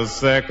July the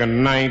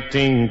 2nd,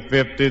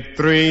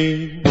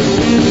 1953,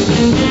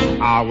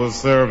 I was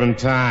serving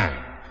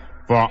time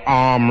for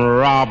armed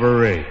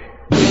robbery.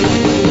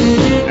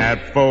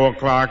 At 4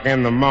 o'clock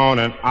in the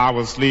morning, I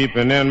was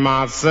sleeping in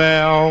my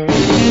cell.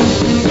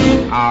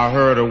 I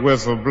heard a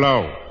whistle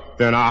blow.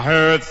 Then I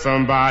heard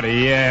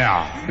somebody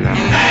yell.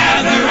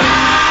 There's a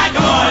riot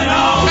going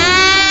on.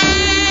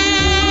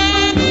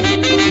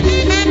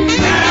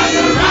 There's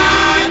a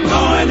riot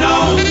going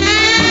on.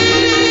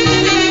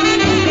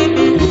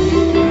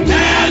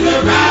 There's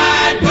a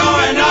riot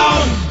going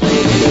on.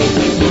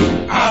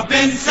 Up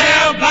in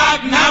cell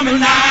block number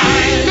 9.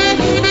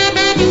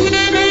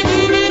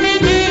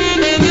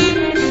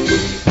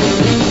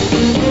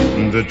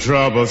 The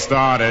trouble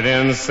started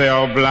in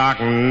cell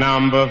block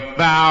number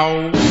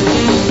 1,000.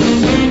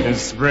 It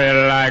spread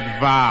like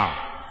fire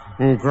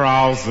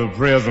across the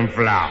prison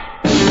floor.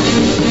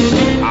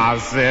 I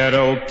said,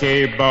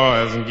 okay,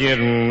 boys, I'm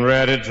getting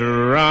ready to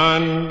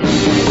run.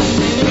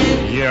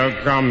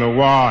 Here come the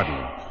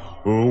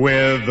warden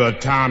with the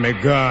Tommy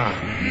gun.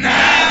 There's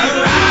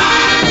a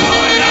riot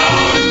going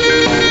on.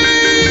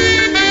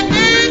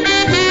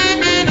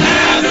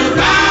 There's a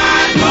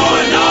riot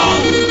going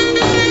on.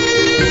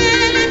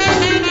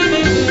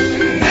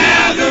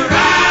 There's a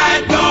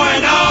riot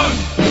going on.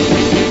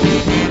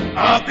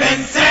 Up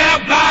in cell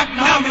block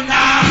number 9.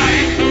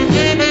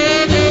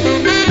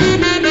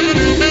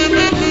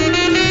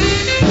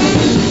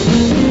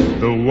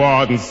 The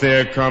warden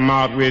said, come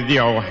out with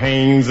your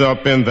hands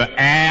up in the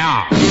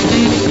air.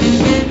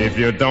 If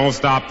you don't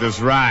stop this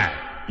riot,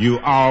 you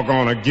all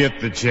gonna get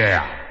the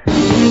chair.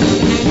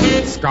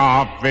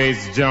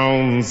 Scarface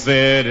Jones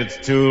said it's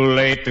too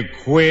late to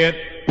quit.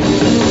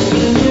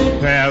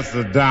 Pass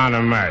the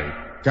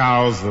dynamite,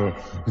 cause the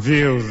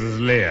fuse is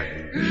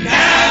lit. There's a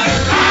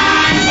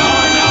riot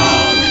going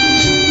on.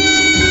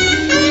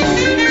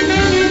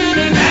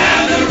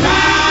 There's a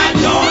riot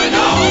going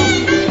on.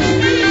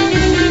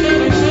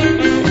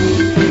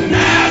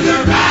 There's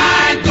a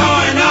riot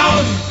going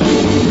on.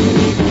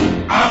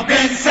 Up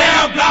in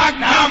cell block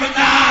number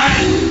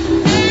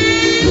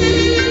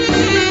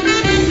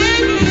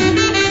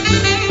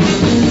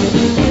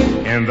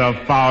 9. In the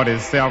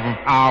 47th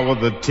hour,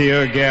 the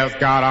tear gas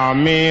got our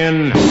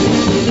men.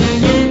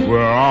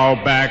 We're all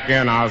back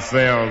in our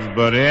cells,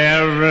 but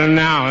every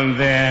now and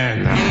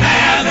then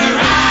there's a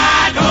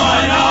riot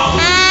going on.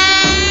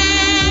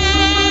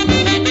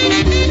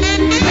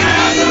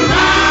 There's a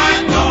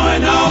riot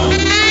going on.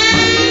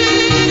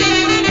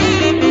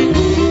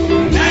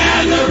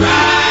 There's a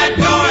riot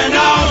going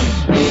on.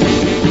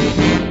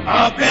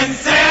 Up in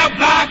cell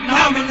block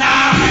number 9.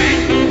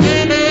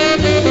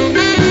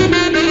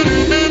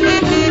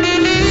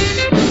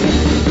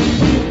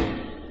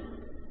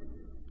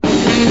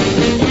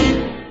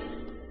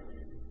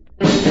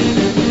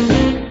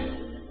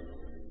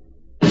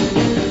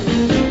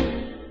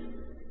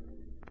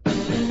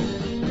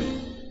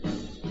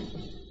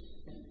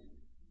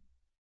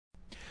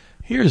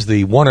 Here's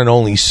the one and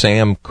only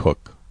Sam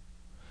Cooke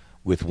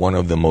with one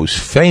of the most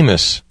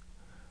famous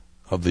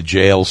of the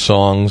jail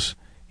songs.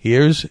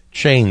 Here's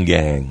Chain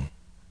Gang.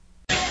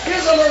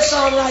 Here's a little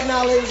song right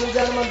now, ladies and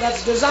gentlemen,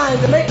 that's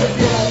designed to make you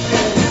feel like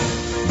that.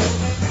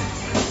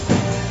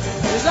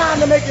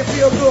 Designed to make you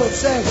feel good.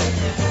 Say,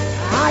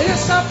 I hear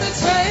something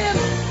saying,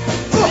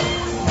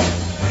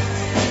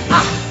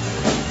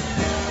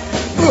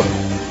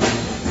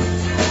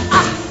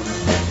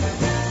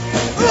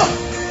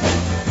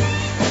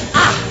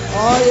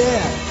 oh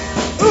yeah.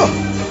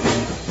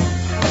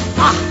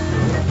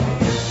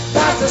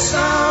 That's the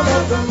sound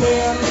of the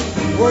men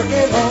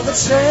working on the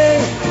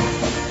chain.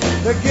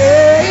 The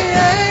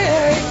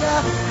gang.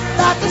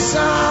 That's the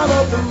sound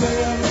of the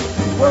men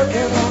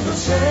working on the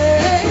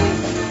chain.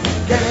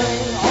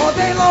 Gang. All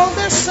day long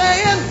they're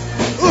saying,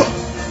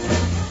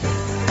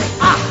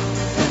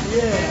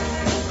 yeah.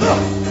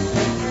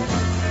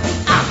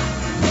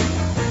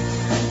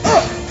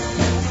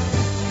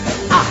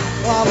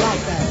 Well, I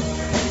like that.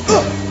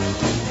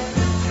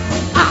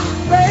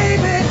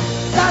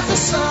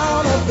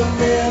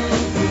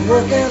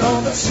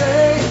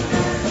 chain.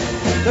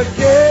 The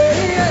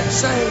gate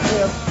sang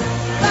him.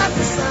 That's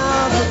the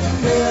sound of the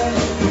men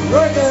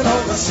working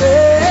on the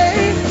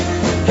chain.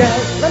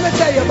 Let me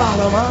tell you about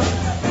them, huh?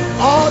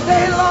 All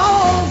day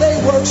long they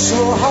work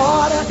so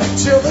hard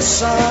till the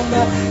sun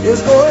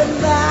is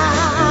going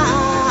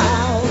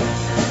down.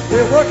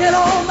 They're working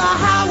on the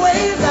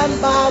highways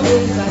and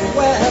byways and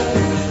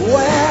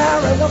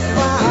wearing the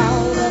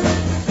frown.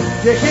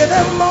 You hear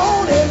them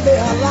moaning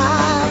their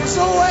lives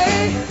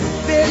away.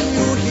 Then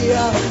you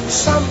hear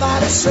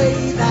somebody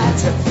say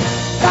that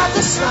got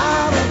the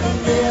sound of the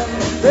men.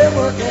 They're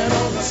working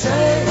on the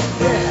chain.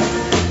 Yeah,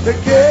 the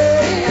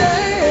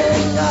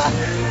gang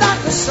got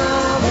the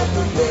sound of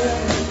the men.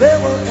 They're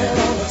working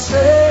on the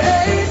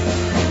chain.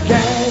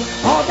 Gang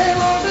all day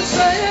long they're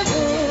saying,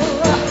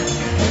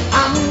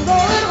 I'm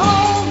going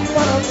home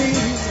one of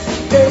these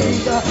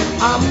days.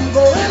 I'm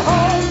going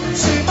home,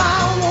 see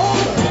my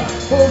woman,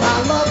 whom I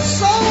love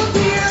so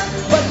dear.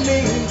 But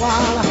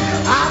meanwhile,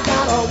 I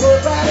gotta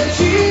work right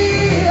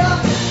here.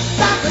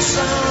 Got the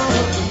sound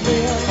of the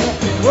men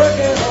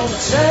working on the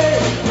chain.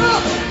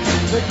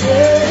 The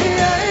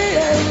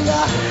gang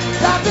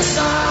got the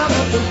sound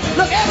of the.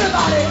 Look,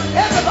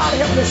 everybody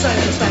help me sing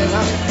this thing,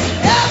 huh?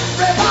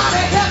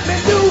 Everybody help me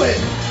do it.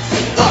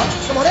 Look,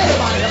 come on,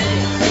 everybody help me.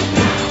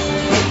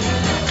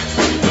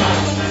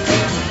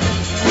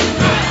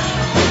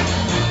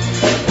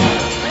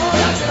 Oh,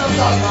 that's what I'm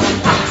talking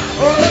about.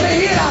 Oh, let me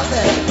hear it out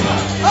there.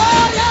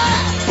 Oh,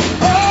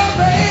 yeah. Oh,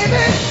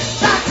 baby,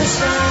 got the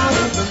sound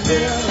of the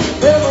men.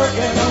 They're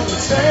working on the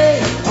chain.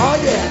 Oh,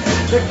 yeah.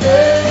 The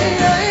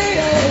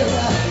gang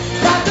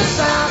got the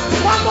sound.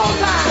 One more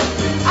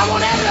time. I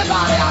want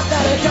everybody out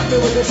there to help me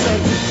with this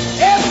thing.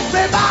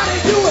 Everybody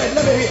do it.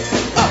 Let me hear.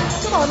 Oh,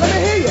 come on, let me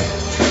hear you.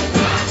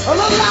 A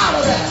little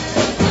louder there.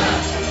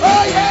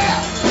 Oh, yeah.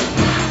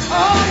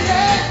 Oh,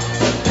 yeah.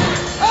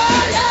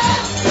 Oh, yeah.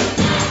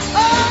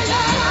 Oh,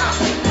 yeah.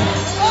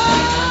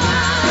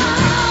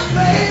 Oh,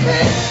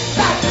 baby.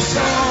 Got the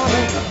sound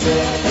of the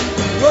men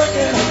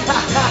working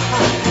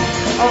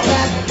on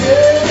that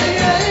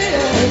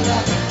game.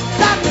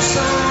 Got the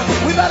sound.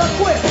 We better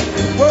quit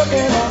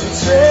working on the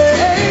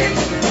chain.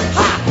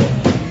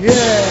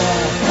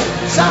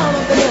 Yeah, sound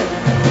of the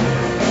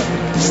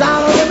men.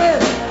 Sound of the men.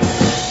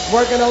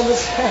 Working on the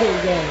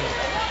chain game.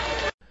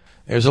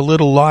 There's a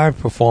little live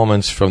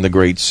performance from the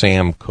great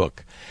Sam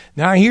Cooke.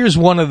 Now here's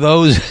one of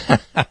those.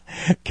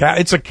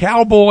 It's a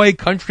cowboy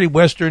country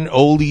western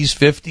oldies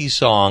 50s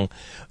song.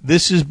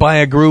 This is by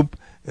a group.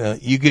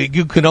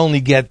 You could only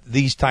get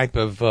these type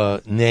of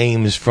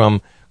names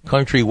from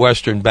country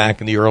western back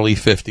in the early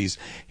 50s.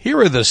 Here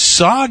are the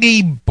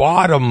Soggy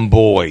Bottom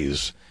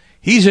Boys.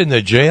 He's in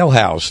the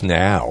jailhouse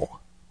now.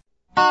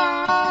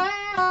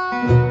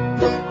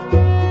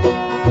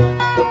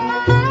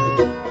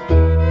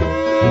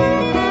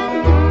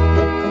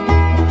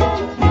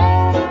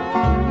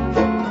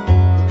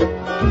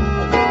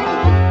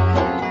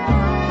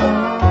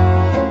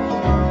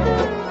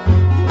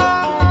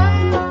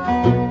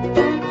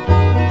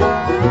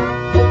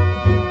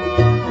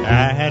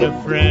 I had a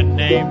friend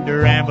named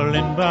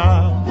Ramblin'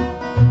 Bob.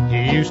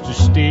 He used to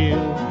steal,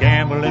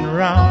 gamble, and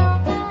rob.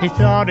 He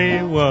thought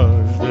he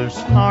was the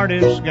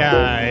smartest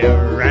guy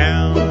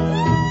around.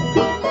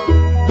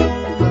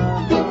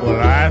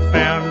 Well, I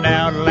found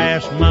out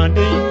last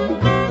Monday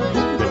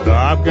that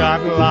Bob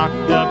got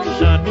locked up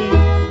Sunday.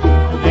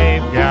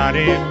 They've got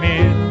him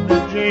in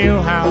the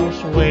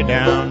jailhouse way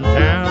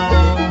downtown.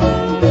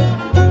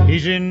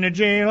 He's in the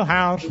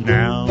jailhouse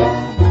now.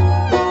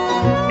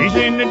 He's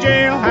in the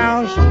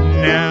jailhouse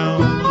now.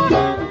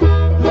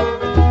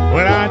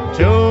 Well, I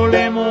told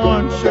him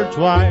once or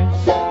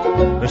twice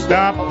to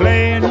stop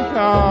playing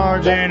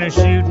cards and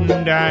shooting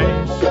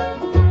dice.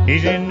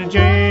 He's in the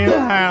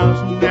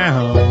jailhouse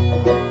now.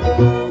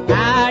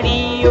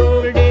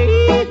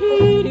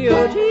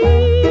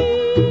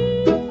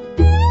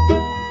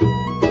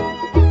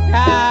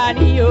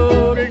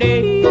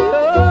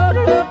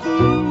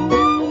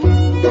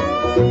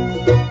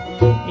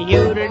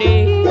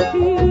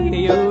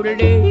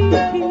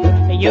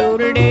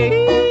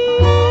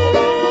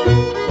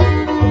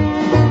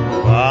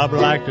 Bob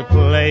liked to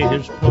play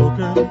his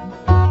poker,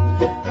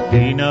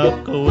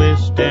 pinochle,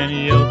 whist, and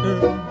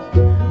euchre,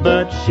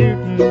 but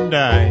shooting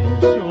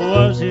dice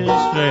was his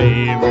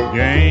favorite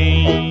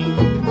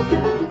game.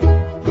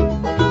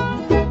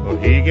 Well,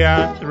 he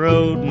got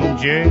thrown in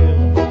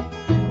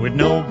jail with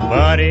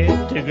nobody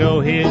to go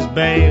his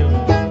bail.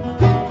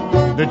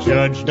 The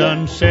judge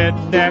done said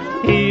that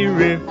he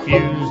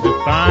refused the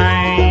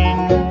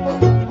fine.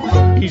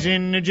 He's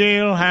in the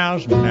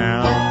jailhouse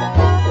now.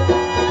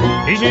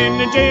 He's in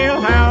the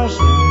jailhouse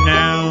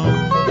now.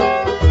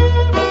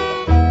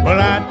 Well,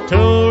 I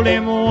told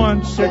him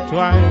once or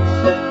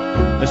twice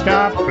to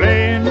stop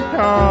playing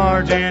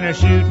cards and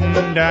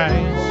shooting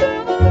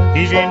dice.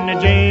 He's in the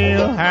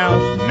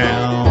jailhouse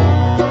now.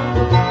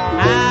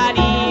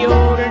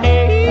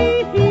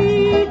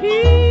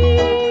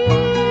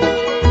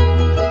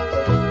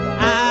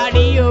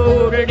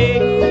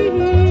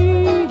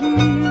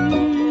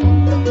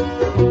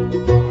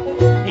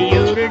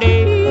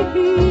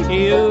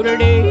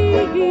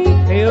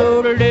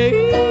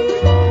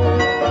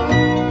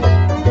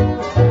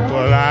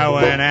 Well, I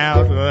went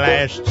out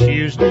last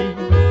Tuesday.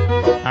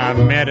 I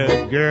met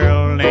a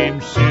girl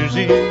named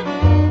Susie.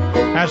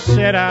 I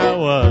said I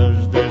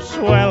was the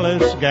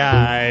swellest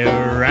guy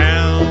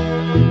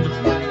around.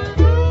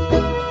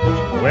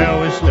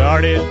 Well, we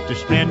started to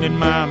spending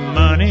my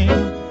money,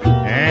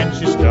 and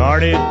she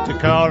started to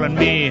calling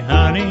me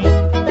honey.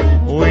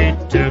 We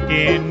took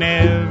in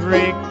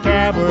every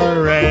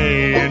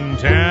cabaret in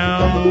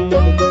town.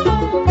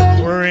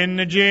 We're in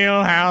the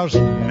jailhouse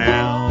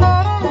now.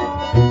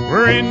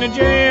 We're in the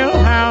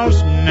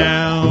jailhouse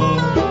now.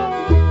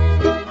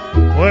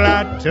 Well,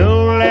 I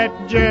told that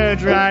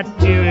judge right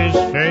to his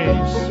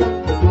face,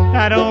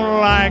 I don't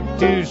like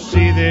to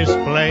see this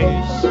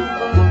place.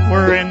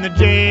 We're in the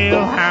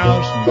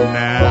jailhouse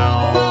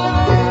now.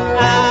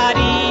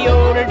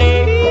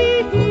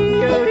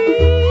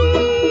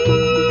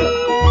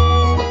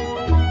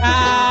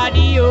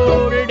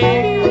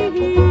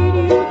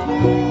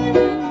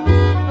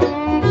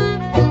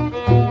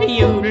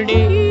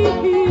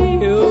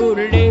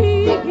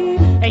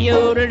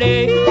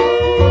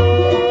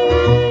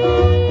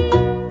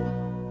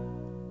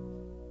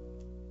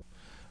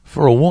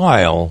 For a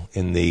while,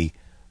 in the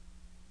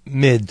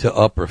mid to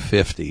upper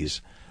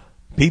 50s,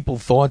 people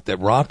thought that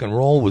rock and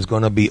roll was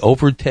going to be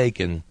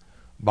overtaken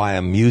by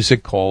a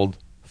music called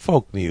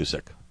folk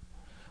music.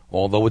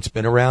 Although it's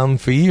been around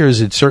for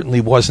years, it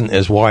certainly wasn't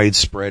as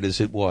widespread as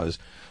it was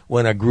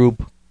when a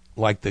group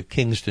like the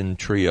Kingston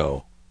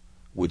Trio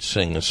would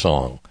sing a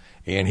song.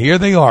 And here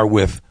they are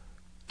with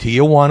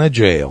Tijuana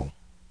Jail.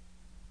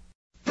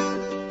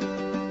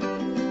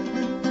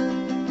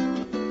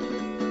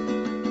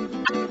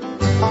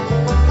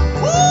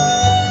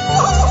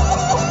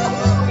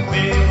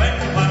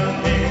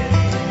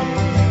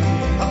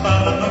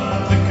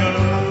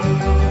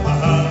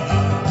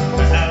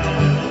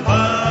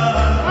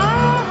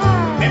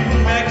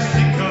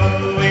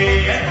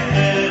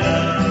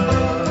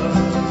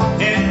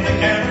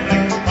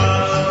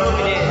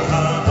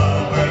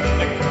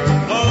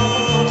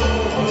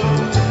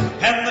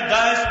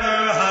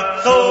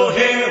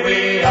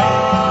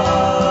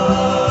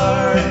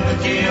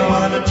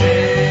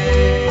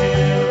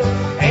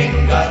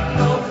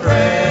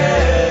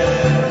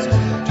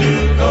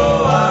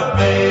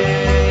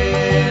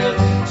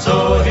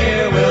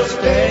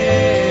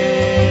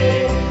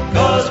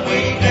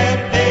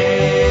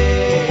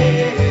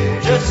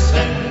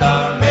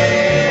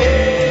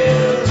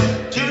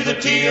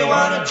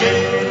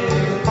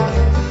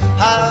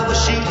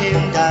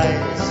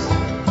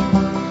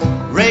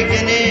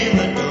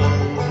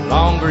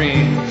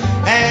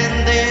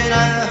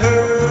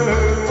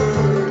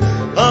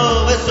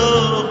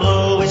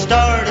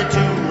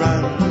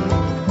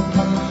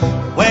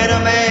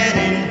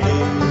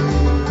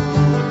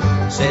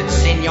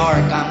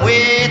 Come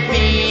with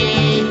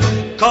me,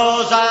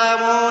 'cause I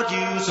want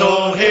you.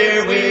 So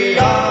here we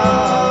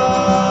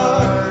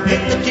are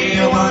in the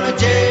Tijuana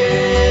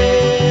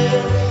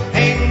jail.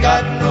 Ain't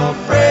got no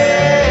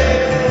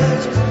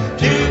friends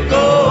to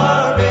go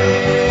our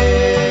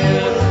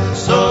bail.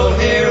 So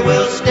here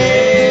we'll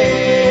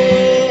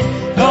stay,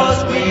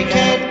 'cause we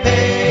can't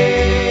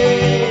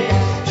pay.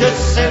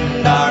 Just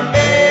send our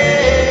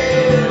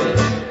mail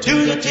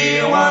to the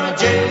Tijuana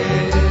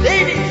jail.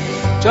 Ladies!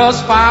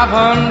 Just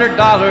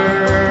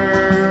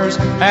 $500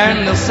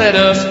 and they'll set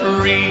us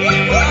free.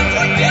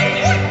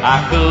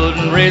 I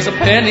couldn't raise a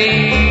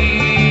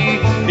penny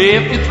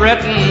if you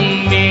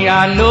threaten me.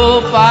 I know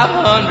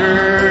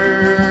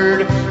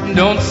 500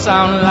 don't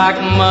sound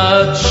like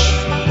much,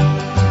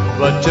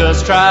 but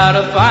just try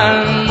to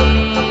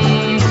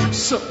find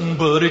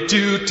somebody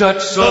to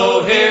touch.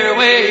 So here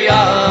we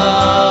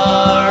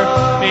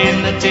are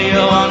in the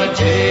Tijuana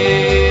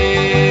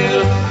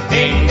jail.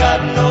 Ain't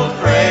got no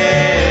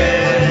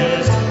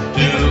friends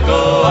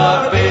go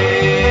our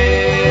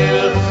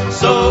bail.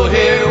 So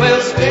here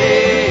we'll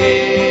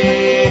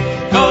stay,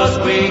 'cause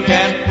we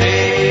can't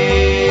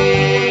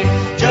pay.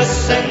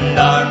 Just send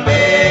our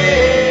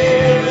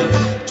mail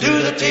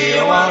to the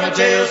Tijuana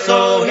jail.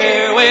 So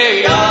here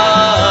we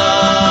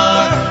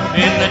are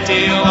in the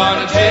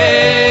Tijuana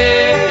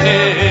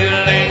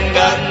jail. Ain't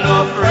got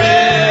no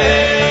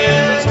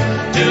friends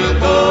to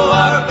go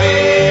our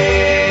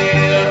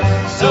bail.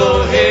 So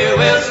here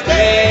we'll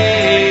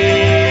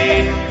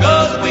stay,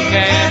 'cause we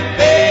can't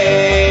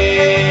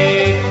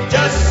pay.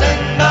 Just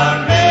send our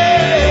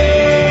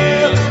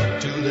mail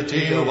to the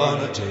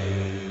Tijuana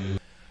jail.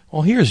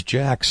 Well, here's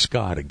Jack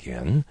Scott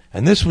again,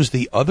 and this was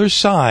the other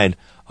side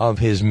of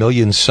his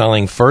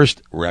million-selling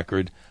first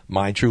record,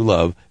 My True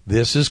Love.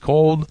 This is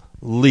called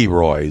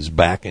Leroy's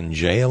Back in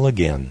Jail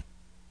Again.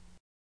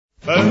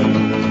 I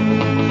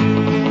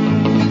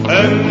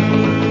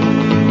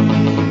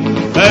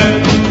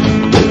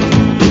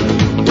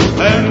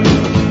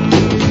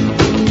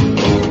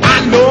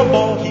know a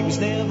boy, he was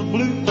never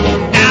blue.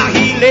 Now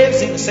he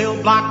lives in a cell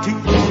block too.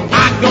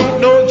 I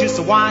don't know just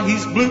why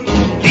he's blue.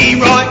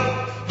 Leroy,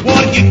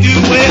 what you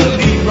do? Well,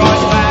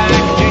 Leroy's back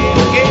in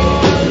jail again.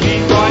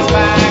 Leroy's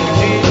back in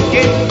jail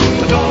again.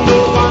 I don't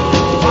know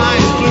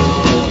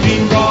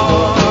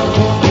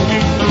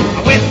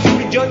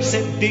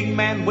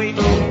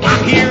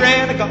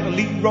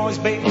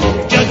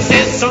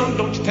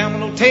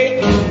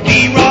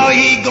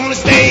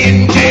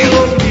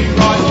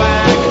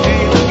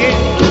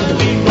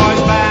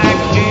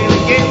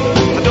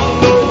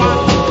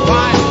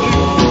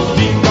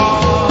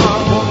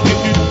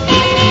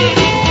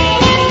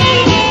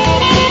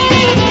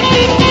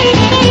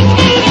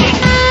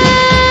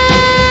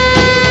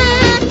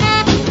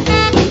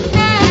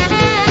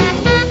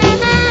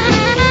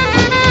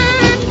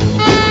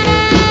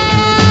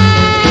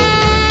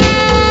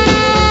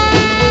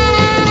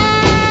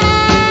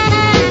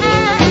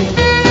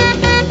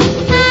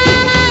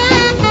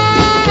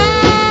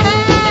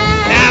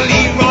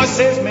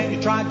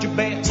tried your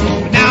best.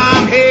 But now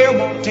I'm here,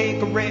 wanna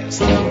take a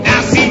rest.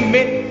 Now see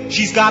Mitty,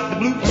 she's got the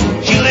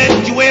blues. She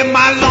let you wear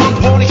my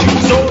long pony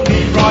shoes. So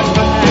Leroy's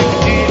back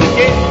again,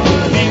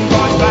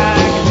 Leroy's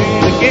back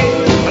again.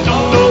 I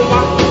don't know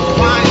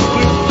why it's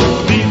blue.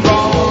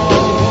 Leroy,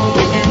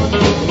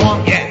 one,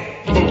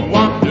 two,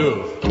 one.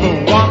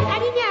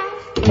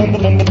 Boom,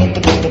 boom, boom, boom, boom, boom,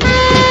 boom.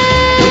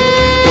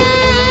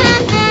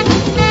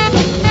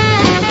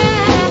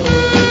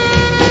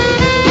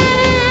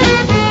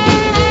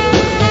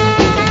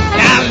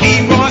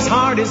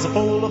 Is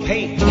full of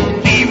hate.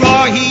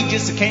 Leroy, he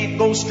just can't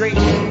go straight.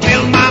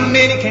 Tell my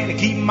Minnie, can't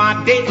keep my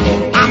date.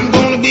 I'm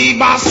gonna be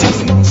by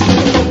 6 months.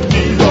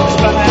 Leroy's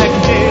back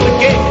in jail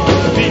again.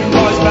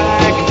 Leroy's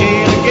back in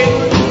jail again.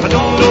 I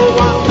don't know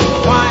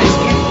why it's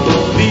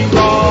blue.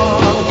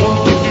 Leroy, what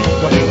you do?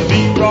 Well,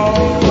 Leroy,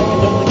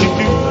 what you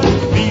do?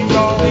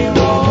 Leroy,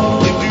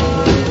 what you do?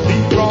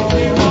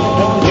 Leroy,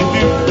 what you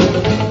do?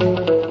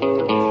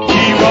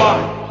 Leroy.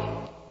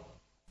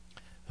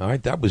 All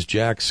right, that was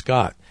Jack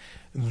Scott.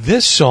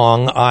 This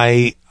song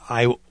I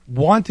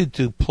wanted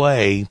to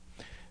play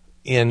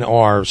in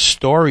our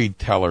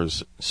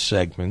Storytellers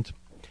segment,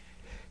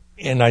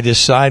 and I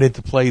decided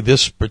to play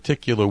this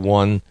particular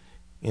one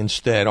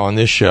instead on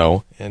this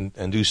show and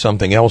do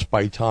something else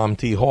by Tom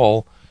T.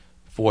 Hall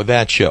for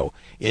that show.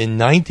 In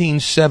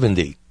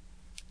 1970,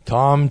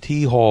 Tom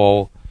T.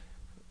 Hall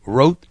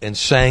wrote and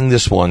sang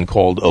this one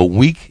called A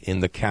Week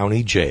in the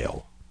County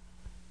Jail.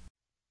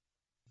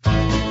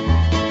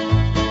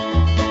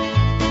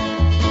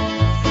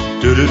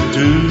 Do-do-do,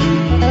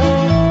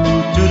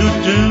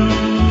 do-do-do,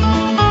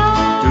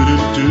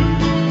 do-do-do.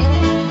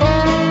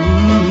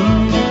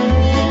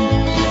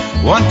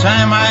 One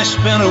time I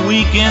spent a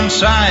week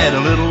inside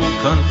a little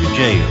country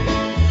jail,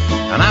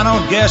 and I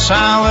don't guess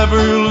I'll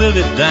ever live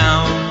it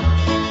down.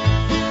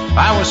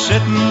 I was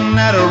sitting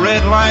at a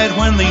red light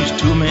when these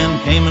two men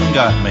came and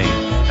got me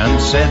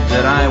and said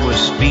that I was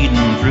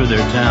speeding through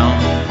their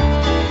town.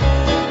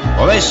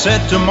 Well, they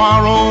said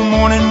tomorrow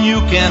morning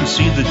you can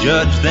see the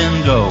judge,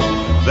 then go.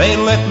 They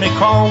let me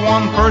call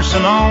one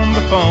person on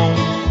the phone.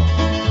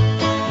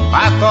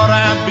 I thought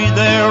I'd be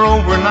there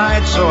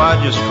overnight, so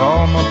I just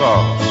called my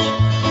boss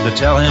to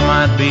tell him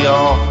I'd be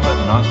off, but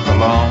not for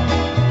long.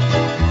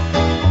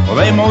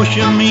 Well, they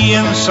motioned me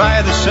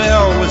inside a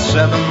cell with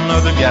 7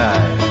 other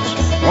guys,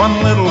 one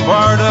little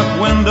barred up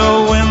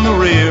window in the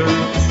rear.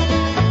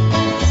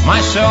 My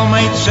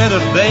cellmate said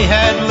if they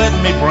had let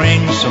me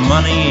bring some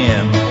money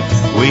in,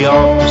 we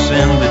ought to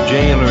send the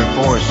jailer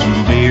for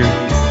some beer.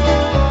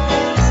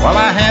 Well,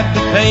 I had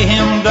to pay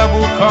him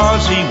double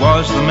 'cause he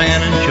was the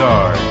man in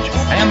charge,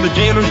 and the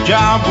jailer's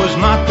job was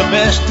not the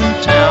best in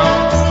town.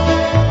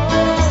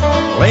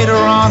 Later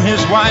on, his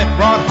wife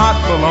brought hot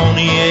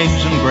bologna,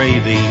 eggs, and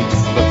gravy.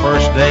 The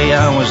first day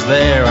I was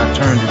there, I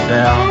turned it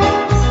down.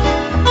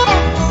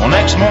 Well,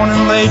 next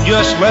morning they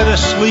just let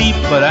us sleep,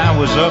 but I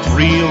was up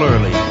real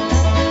early,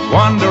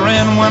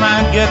 wondering when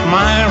I'd get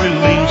my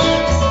release.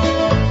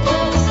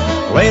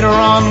 Later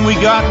on, we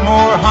got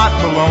more hot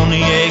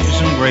bologna, eggs,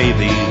 and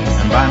gravy,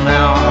 and by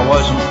now I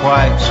wasn't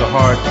quite so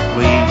hard to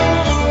please.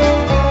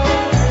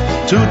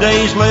 2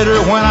 days later,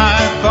 when I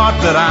thought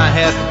that I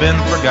had been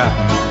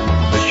forgotten,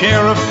 the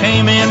sheriff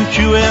came in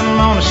chewing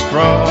on a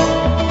straw.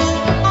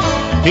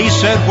 He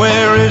said,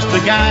 "Where is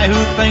the guy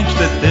who thinks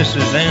that this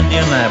is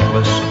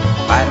Indianapolis?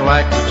 I'd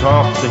like to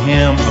talk to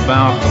him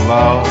about the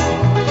law."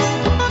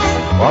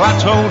 Well, I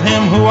told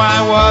him who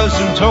I was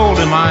and told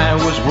him I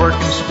was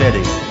working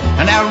steady,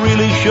 and I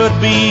really should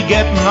be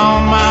getting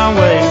on my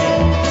way.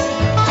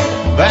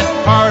 That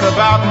part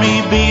about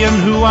me being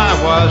who I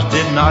was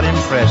did not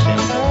impress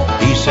him.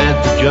 He said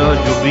the judge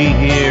will be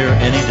here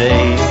any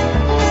day.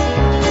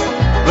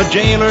 The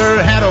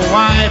jailer had a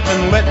wife,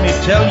 and let me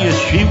tell you,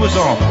 she was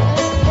awful,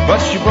 but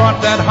she brought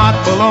that hot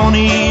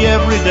bologna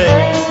every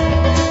day.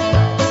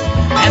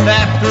 And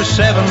after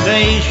 7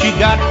 days, she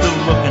got to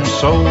looking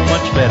so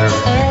much better.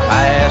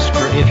 I asked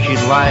her if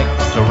she'd like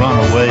to run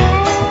away.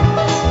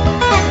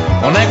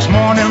 Well, next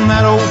morning,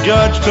 that old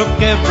judge took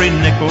every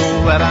nickel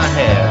that I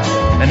had,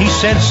 and he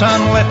said,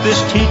 "Son, let this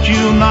teach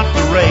you not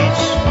to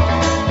race."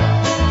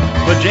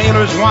 The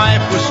jailer's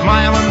wife was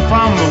smiling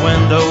from the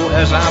window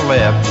as I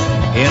left.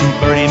 In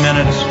 30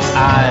 minutes,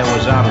 I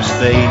was out of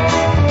state.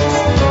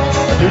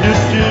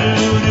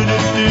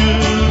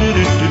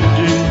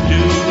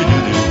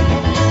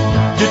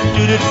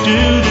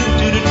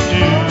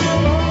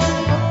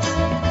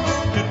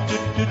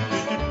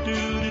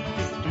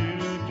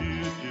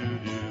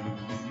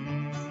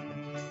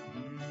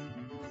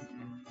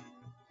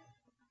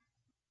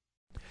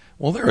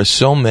 Well, there are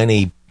so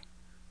many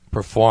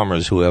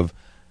performers who have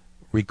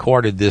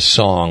recorded this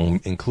song,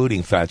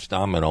 including Fats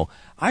Domino.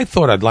 I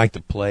thought I'd like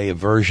to play a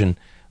version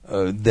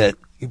that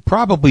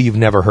probably you've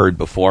never heard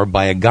before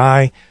by a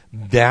guy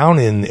down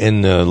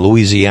in the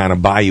Louisiana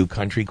Bayou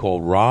country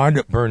called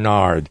Rod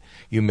Bernard.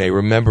 You may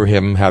remember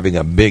him having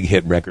a big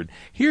hit record.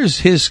 Here's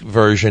his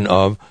version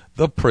of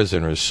The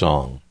Prisoner's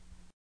Song.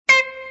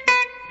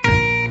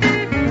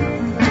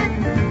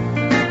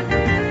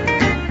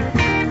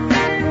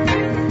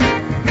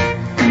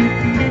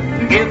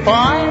 If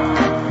I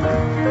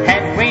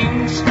had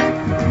wings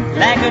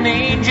like an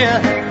angel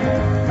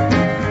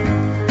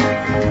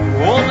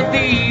over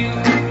the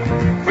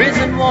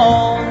prison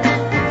walls,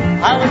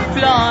 I would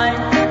fly.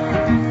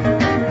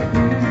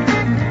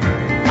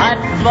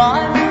 I'd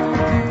fly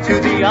to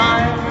the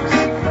arms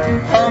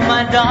of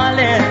my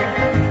darling,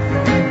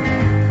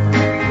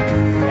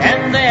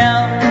 and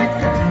there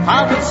I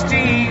would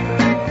stay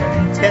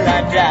till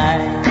I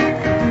die.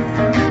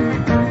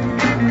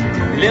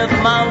 Live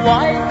my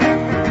wife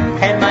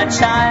and my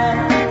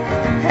child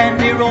and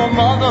dear old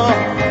mother.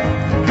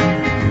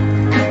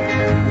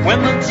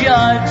 When the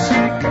judge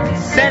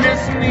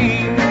sentenced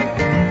me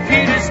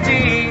here to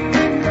stay,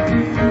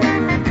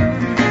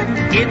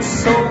 it's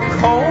so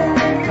cold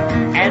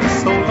and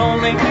so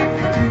lonely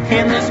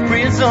in this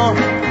prison,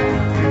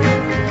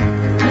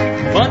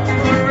 but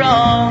for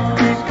all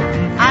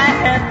I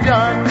have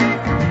done,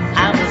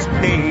 I must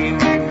pay.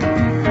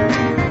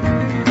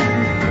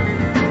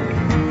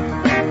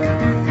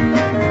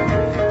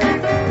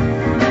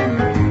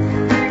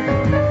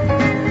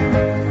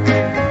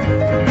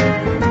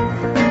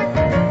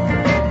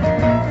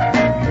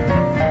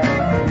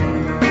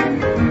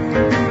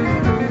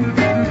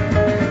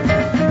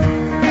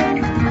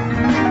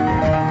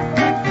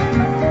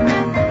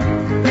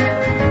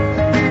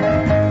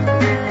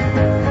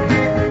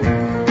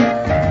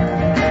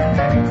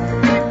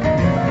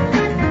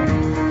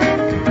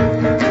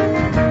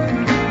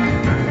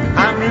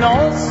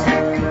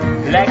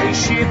 Like a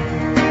ship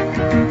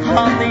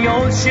on the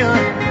ocean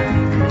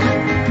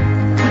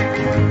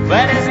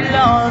that has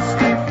lost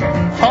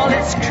all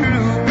its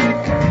crew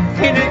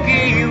in a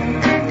gale.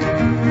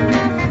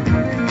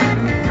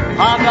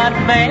 I got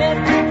mad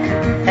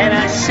and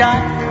I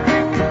shot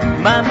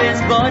my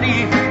best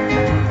buddy.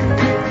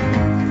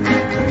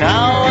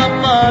 Now I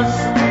must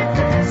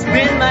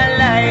spend my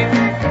life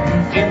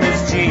in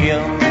this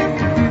jail.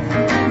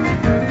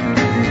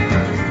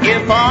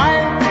 If I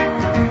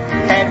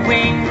had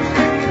wings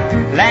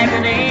like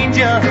an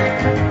angel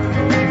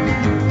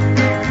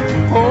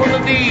over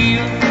the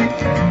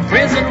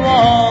prison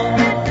wall,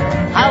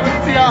 I would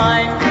fly.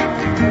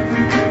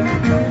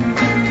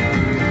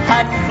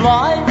 I'd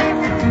fly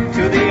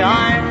to the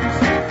arms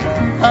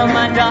of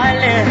my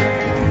darling,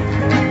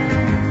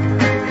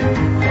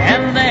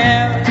 and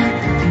there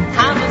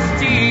I would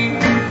stay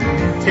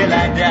till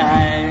I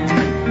die.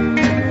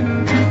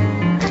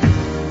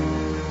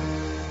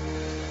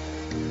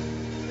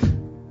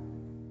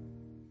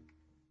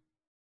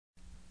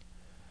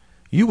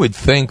 You would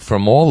think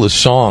from all the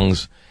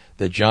songs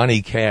that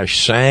Johnny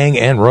Cash sang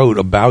and wrote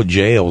about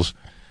jails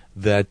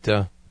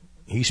that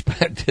he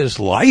spent his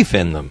life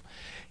in them.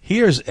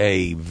 Here's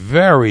a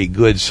very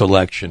good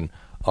selection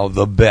of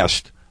the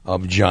best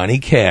of Johnny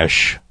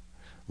Cash.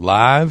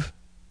 Live,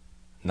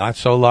 not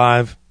so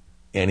live,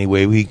 any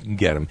way we can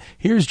get him.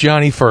 Here's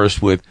Johnny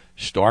first with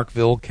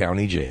Starkville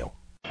County Jail.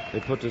 They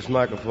put this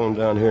microphone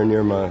down here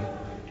near my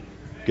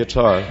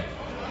guitar.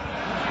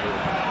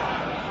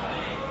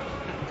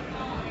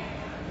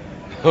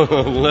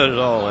 Let it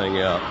all hang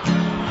out.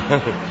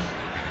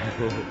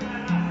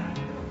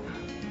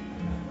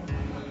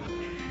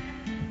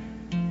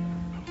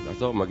 I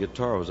thought my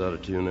guitar was out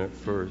of tune at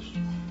first.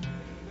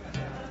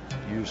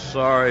 You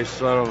sorry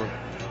son of a...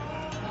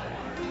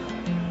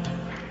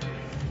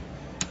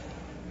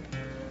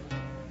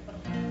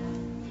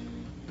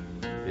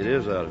 It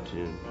is out of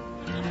tune.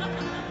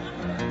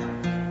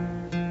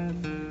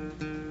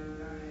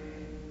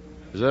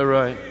 Is that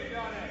right?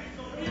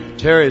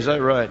 Terry, is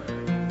that right?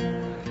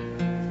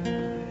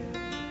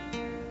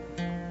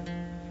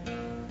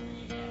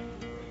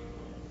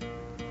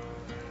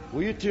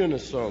 Will you tune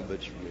this song,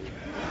 bitch, for me?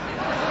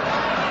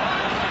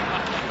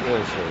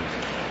 Yes,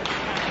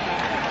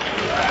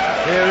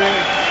 here it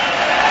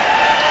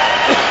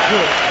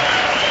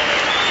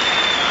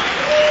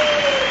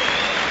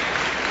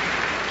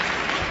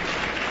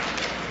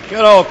is.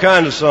 Got all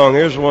kinds of songs.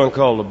 Here's one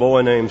called "The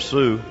Boy Named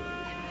Sue."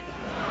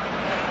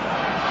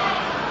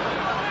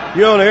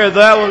 You want to hear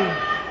that one?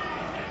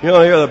 You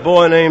want to hear "The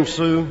Boy Named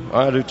Sue"?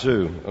 I do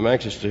too. I'm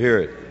anxious to hear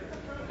it.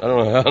 I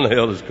don't know how the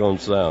hell it's going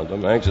to sound.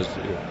 I'm anxious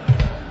to hear it.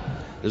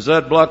 Does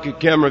that block your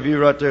camera view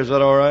right there? Is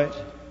that all right?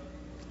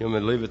 You want me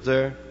to leave it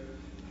there?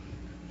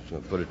 So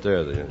I'll put it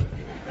there then.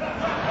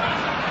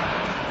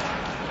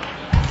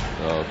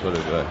 I'll put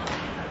it back.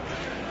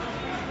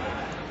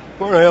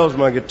 Where the hell's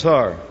my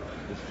guitar?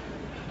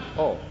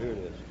 Oh, here it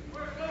is.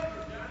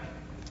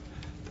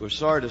 We're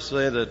sorry to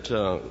say that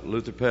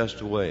Luther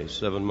passed away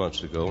 7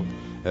 months ago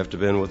after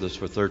being with us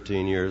for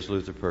 13 years,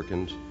 Luther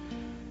Perkins.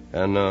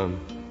 And the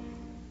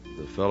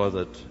fellow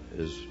that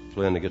is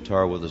playing the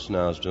guitar with us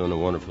now is doing a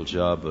wonderful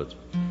job, but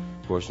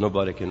of course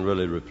nobody can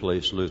really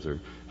replace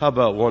Luther. How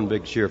about one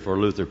big cheer for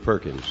Luther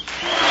Perkins?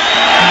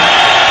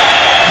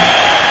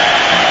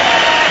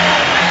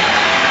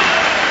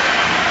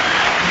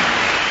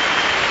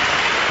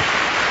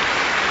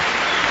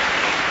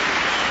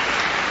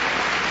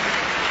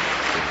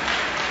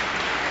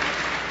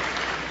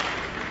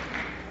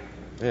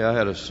 Hey, I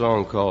had a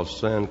song called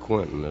San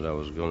Quentin that I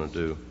was going to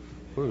do.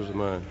 Where was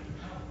mine?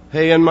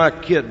 Hey, in my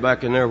kit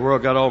back in there where I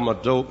got all my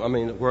dope,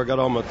 where I got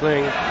all my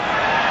things,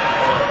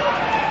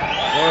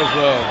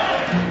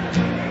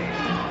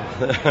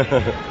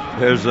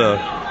 there's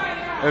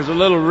a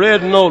little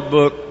red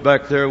notebook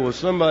back there.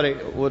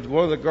 Would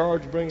one of the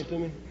guards bring it to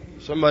me?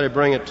 Somebody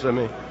bring it to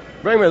me.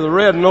 Bring me the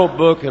red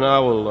notebook and I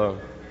will,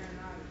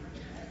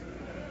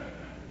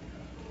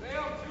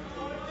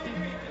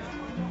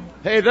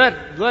 Hey,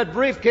 that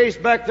briefcase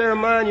back there of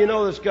mine, you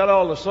know, that's got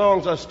all the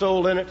songs I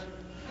stole in it?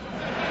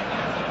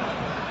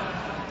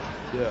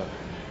 Yeah.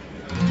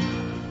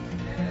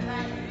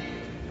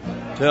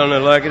 Telling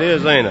it like it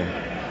is, ain't I?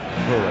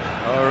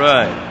 All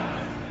right.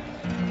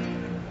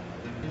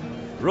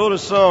 Wrote a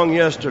song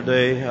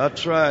yesterday. I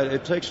tried.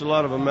 It takes a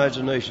lot of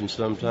imagination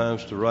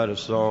sometimes to write a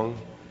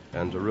song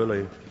and to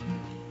really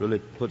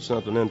put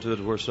something into it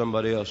where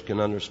somebody else can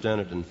understand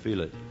it and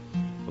feel it.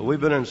 But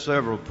we've been in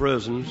several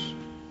prisons,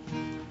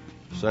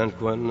 San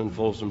Quentin and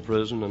Folsom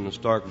Prison and the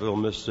Starkville,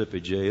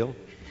 Mississippi jail,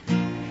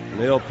 and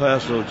the El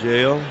Paso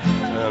jail,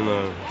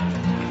 and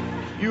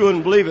you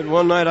wouldn't believe it.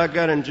 One night I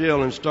got in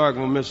jail in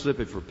Starkville,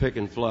 Mississippi for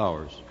picking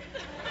flowers.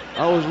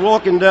 I was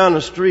walking down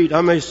the street.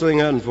 I may sing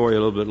that for you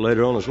a little bit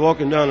later on. I was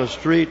walking down the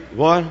street.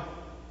 What?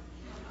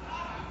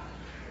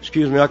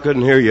 Excuse me, I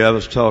couldn't hear you. I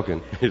was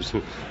talking. I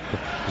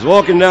was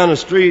walking down the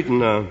street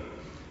and,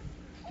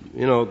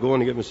 going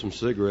to get me some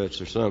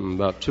cigarettes or something.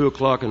 About 2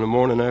 o'clock in the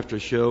morning after a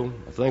show.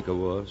 I think I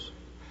was.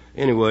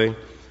 Anyway, I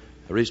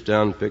reached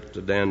down and picked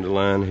a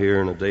dandelion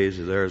here and a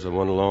daisy there as I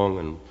went along,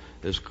 and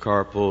this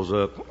car pulls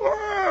up.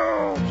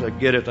 I said,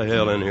 "Get it the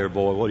hell in here,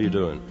 boy. What are you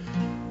doing?"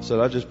 I said,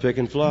 "I'm just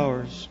picking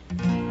flowers."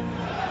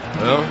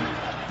 Well,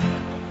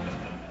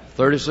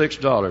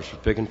 $36 for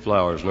picking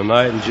flowers and a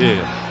night in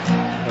jail.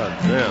 God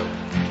damn.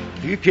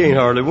 You can't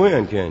hardly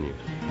win, can you?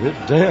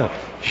 Damn.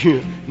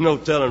 No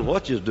telling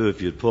what you'd do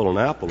if you'd pull an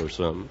apple or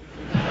something.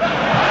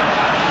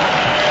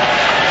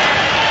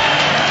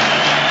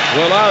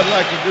 Well, I'd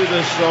like to do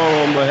this song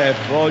on behalf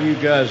of all you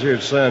guys here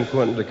at San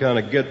Quentin to kind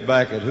of get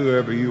back at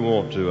whoever you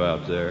want to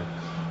out there.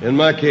 In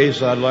my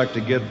case, I'd like to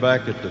get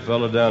back at the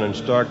fellow down in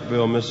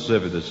Starkville,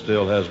 Mississippi that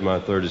still has my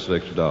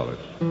 $36.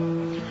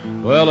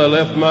 Well, I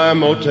left my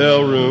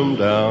motel room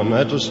down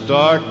at the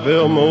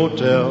Starkville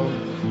Motel.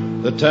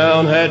 The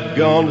town had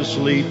gone to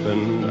sleep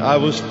and I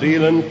was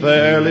feeling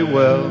fairly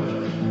well.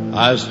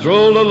 I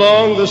strolled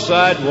along the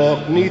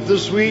sidewalk neath the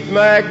sweet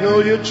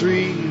magnolia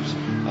trees.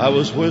 I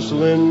was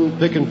whistling,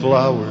 picking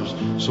flowers,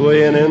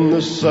 swaying in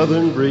the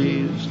southern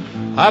breeze.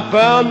 I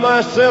found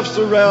myself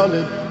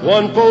surrounded.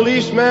 One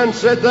policeman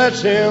said,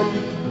 "That's him.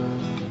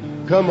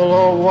 Come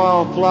along,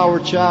 wildflower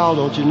child,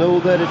 don't you know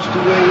that it's 2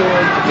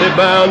 a.m.? They're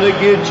bound to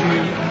get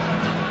you,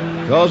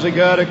 'cause they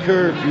got a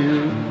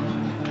curfew.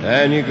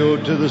 And you go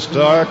to the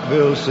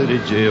Starkville City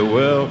Jail."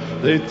 Well,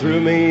 they threw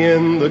me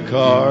in the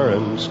car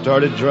and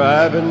started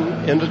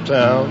driving into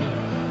town.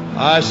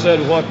 I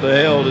said, "What the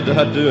hell did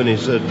I do?" And he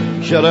said,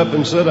 "Shut up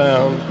and sit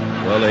down."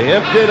 Well, they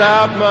emptied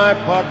out my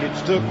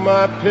pockets, took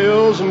my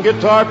pills and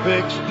guitar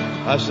picks.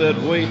 I said,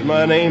 "Wait,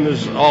 my name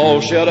is all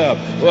shut up."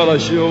 Well, I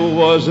sure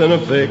was in a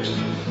fix.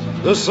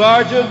 The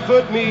sergeant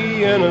put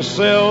me in a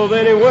cell,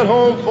 then he went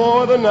home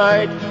for the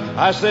night.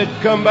 I said,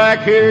 "Come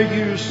back here,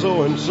 you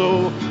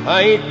so-and-so.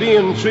 I ain't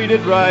being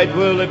treated right."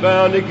 Well, they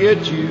bound to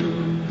get you,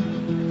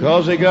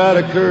 'cause they got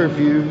a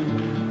curfew.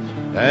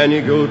 And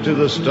you go to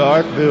the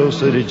Starkville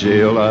City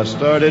Jail. I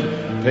started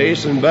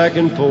pacing back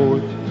and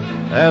forth,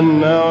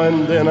 and now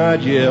and then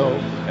I'd yell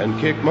and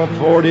kick my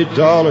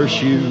 $40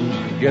 shoes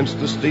against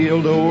the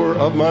steel door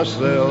of my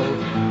cell.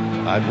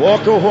 I'd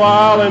walk a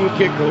while and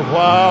kick a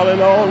while, and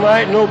all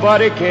night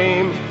nobody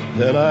came.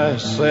 Then I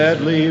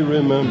sadly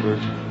remembered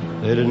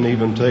they didn't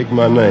even take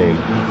my name.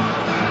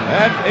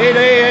 At 8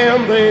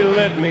 a.m. they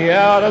let me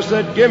out. I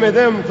said, "Give me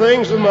them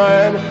things of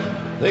mine."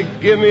 They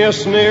give me a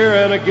snare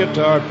and a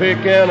guitar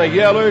pick and a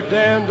yeller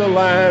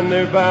dandelion.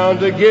 They're bound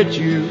to get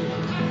you,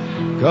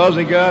 'cause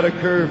they got a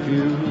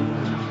curfew.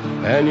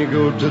 And you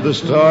go to the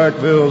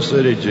Starkville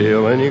City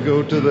Jail, and you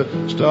go to the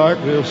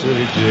Starkville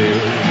City Jail.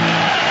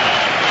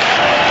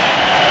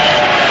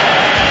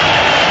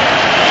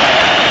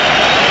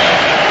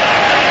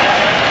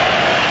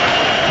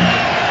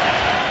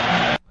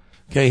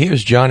 Okay,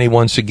 here's Johnny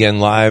once again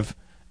live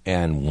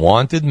and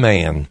Wanted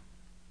Man.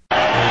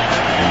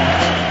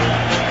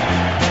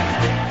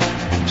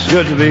 It's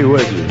good to be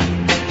with you.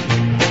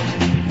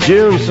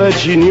 June said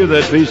she knew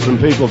there'd be some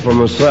people from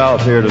the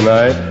South here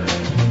tonight,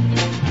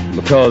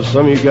 because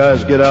some of you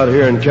guys get out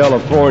here in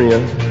California,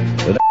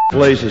 that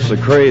place is so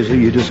crazy,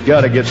 you just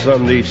got to get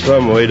something to eat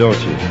some way, don't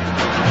you?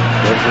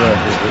 That's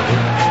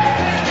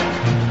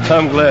right.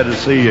 I'm glad to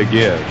see you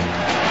again.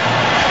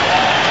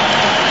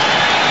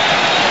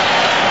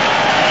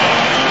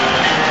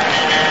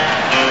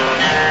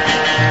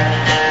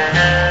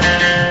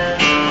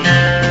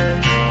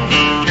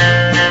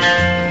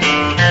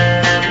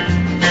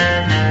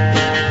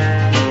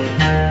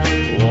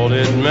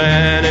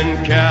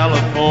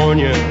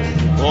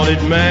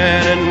 Wanted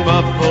man in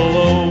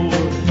Buffalo,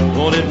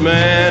 wanted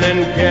man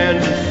in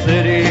Kansas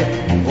City,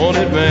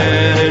 wanted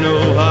man in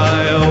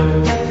Ohio,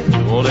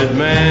 wanted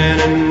man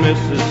in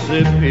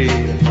Mississippi,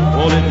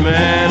 wanted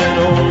man in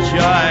old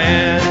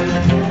Cheyenne.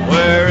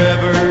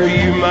 Wherever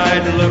you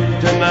might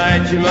look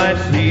tonight, you might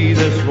see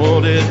this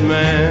wanted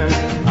man.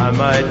 I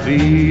might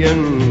be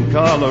in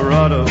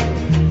Colorado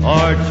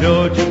or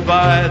Georgia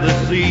by the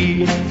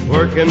sea,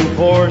 working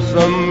for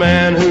some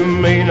man who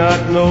may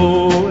not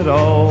know at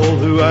all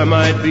who I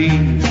might be.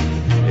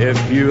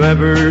 If you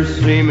ever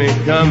see me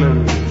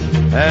coming,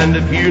 and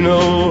if you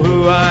know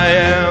who I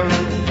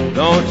am,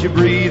 don't you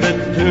breathe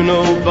it to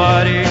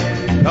nobody,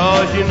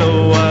 'cause you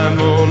know I'm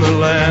on the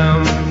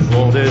lam.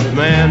 Wanted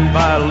man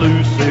by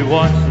Lucy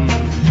Watson,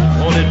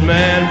 wanted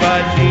man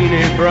by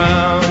Jeannie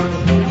Brown,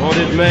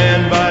 wanted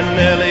man by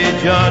Nellie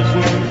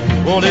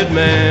Johnson, wanted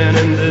man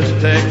in this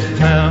Texas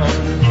town.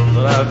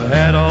 But I've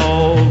had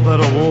all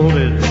that I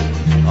wanted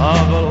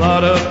of a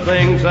lot of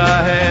things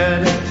I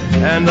had,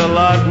 and a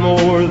lot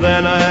more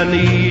than I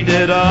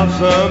needed of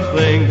some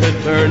things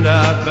that turned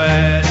out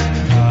bad.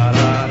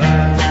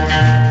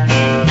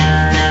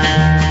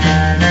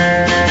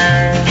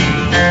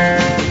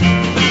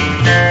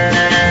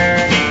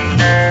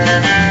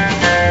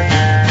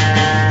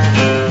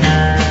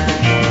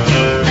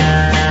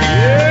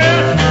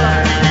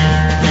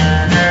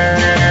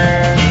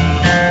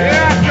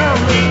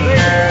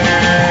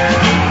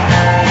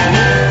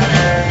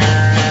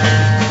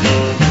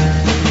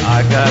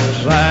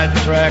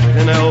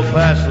 In El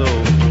Paso,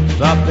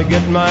 stopped to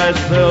get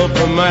myself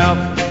a map.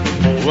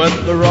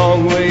 Went the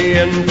wrong way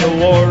into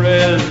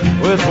Juarez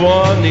with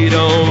Juanita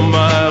on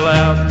my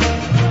lap.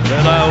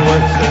 Then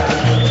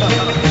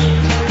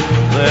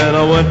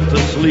I went to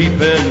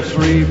sleep in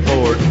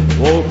Shreveport,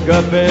 woke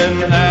up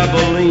in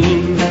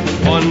Abilene,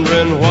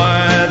 wondering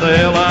why the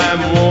hell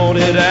I'm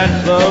wanted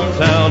at some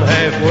town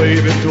halfway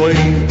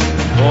between.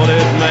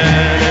 Wanted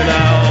man in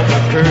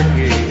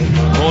Albuquerque,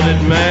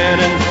 wanted man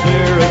in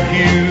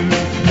Syracuse,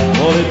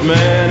 wanted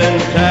man in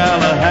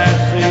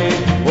Tallahassee,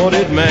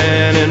 wanted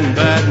man in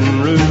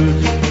Baton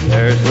Rouge.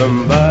 There's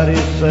somebody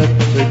set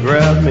to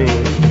grab me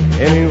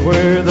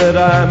anywhere that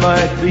I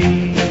might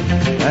be,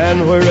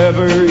 and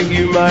wherever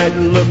you might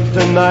look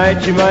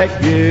tonight, you might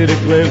get a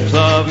glimpse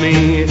of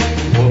me.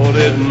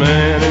 Wanted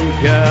man in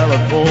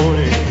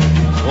California,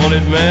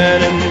 wanted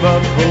man in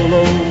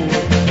Buffalo,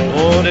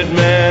 wanted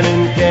man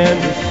in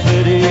Kansas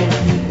City,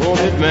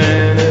 wanted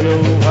man in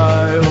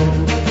Ohio,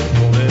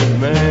 wanted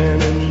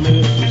man in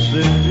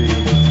Mississippi.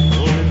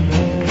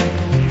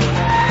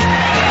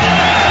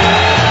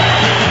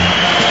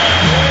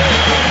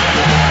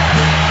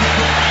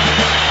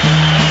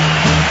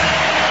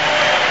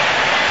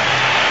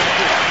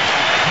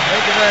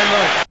 Thank you very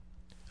much.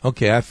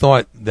 Okay, I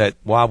thought that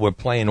while we're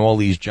playing all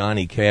these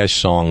Johnny Cash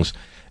songs,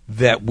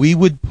 that we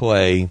would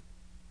play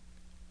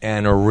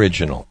an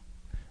original.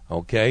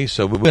 Okay,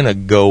 so we're going to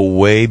go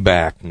way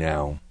back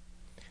now.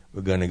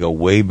 We're going to go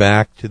way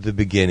back to the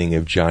beginning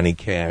of Johnny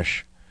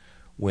Cash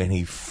when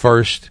he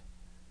first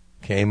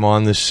came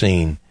on the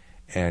scene.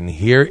 And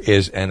here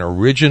is an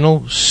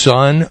original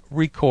Sun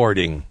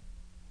recording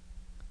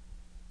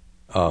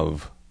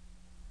of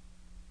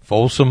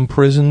Folsom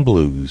Prison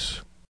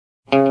Blues.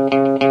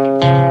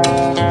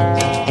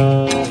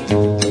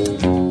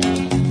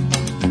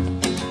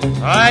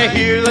 I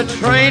hear the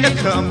train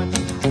a-comin',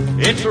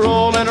 it's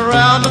rolling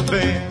around the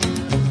bend,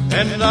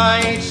 and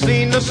I ain't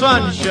seen the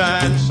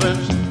sunshine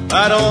since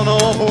I don't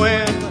know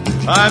when.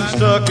 I'm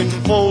stuck in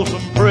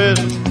Folsom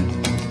Prison,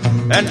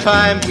 and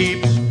time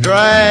keeps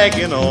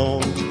dragging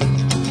on.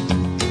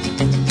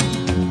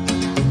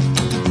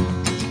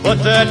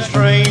 But that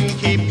train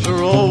keeps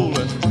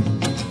rolling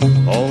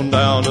on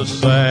down to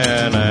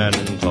San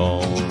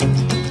Antone.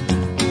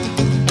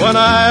 When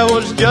I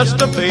was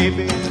just a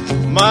baby,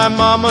 my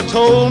mama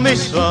told me,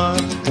 son,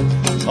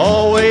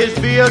 always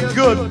be a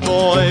good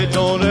boy,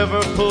 don't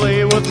ever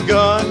play with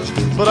guns.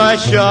 But I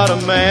shot a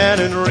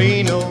man in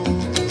Reno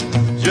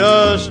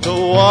just to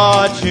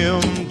watch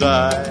him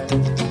die.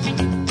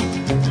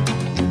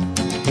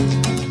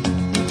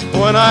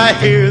 When I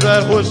hear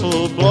that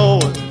whistle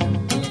blowing,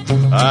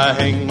 I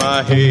hang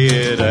my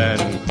head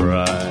and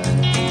cry.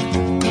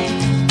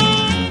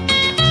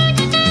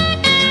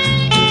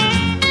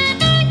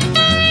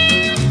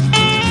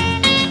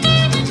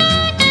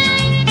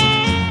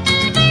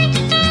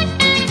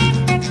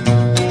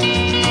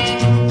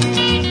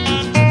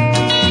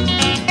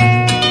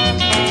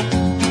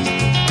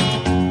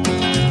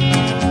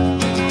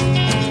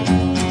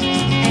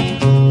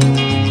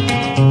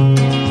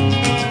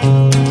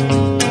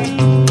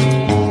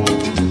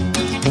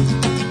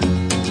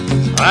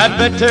 I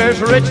bet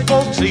there's rich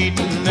folks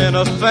eating in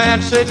a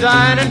fancy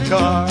dining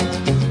car.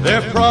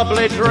 They're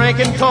probably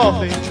drinking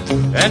coffee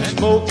and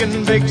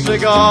smoking big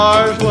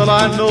cigars. Well,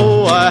 I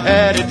know I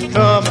had it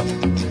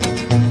coming.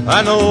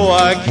 I know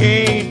I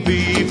can't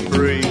be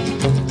free.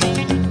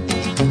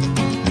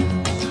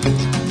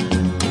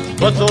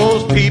 But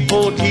those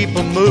people keep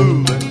a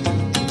moving,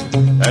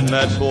 and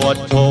that's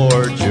what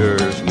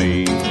tortures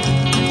me.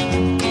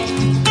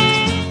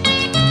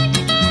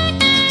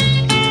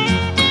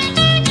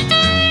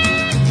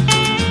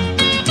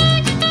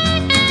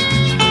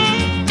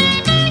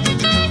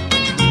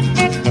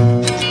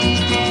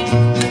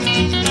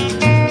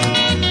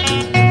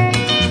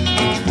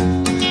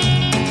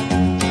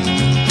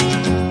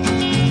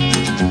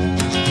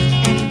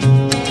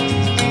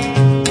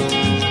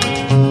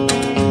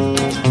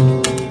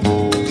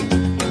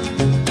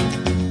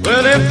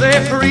 Well, if they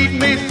freed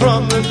me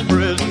from this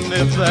prison,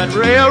 if that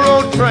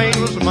railroad train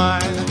was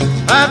mine,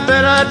 I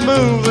bet I'd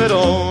move it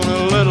on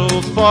a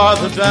little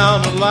farther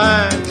down the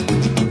line,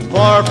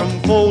 far from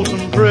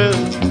Folsom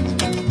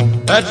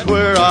Prison. That's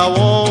where I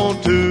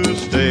want to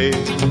stay.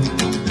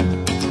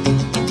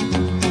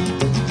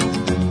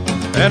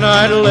 And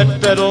I'd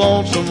let that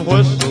lonesome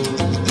whistle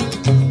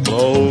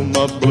blow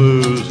my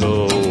blues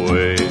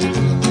away.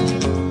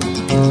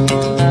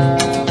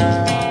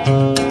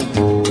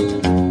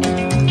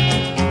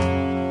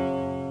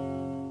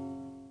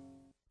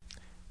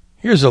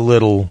 Here's a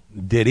little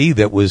ditty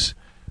that was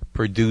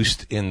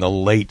produced in the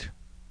late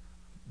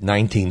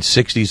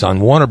 1960s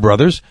on Warner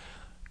Brothers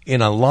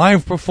in a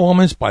live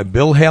performance by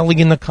Bill Haley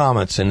and the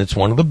Comets, and it's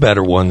one of the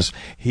better ones.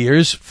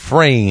 Here's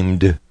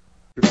Framed.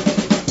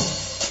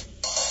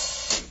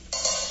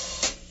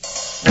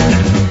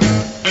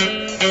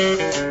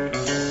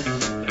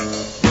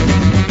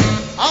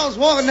 I was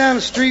walking down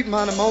the street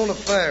minding my own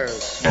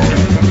affairs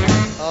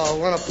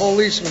when a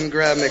policeman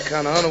grabbed me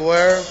kind of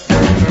unaware.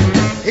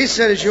 He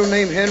said, "Is your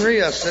name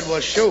Henry?" I said, "Well,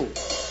 sure."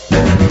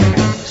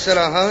 He said,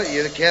 "Uh-huh,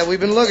 you're the cat we've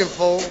been looking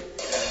for."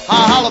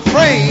 I holler,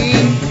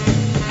 "Framed,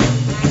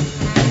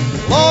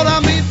 Lord,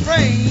 I'm being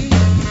framed.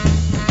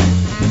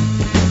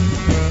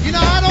 You know,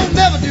 I don't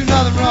never do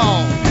nothing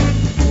wrong,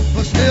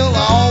 but still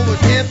I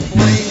always get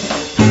blamed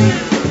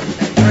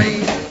and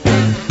framed."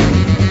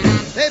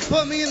 They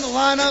put me in the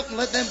lineup and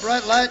let them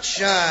bright lights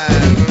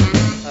shine.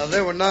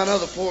 There were 9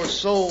 other poor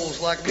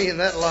souls like me in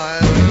that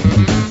line.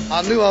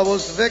 I knew I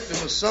was the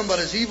victim of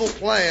somebody's evil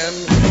plan.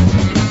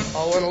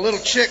 Oh, when a little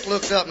chick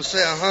looked up and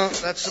said, "Uh-huh,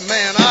 that's the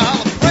man," I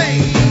holler,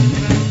 "Framed.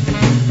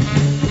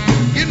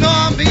 You know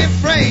I'm being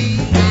framed.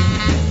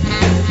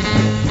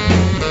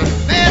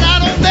 Man, I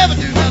don't never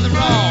do nothing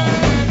wrong,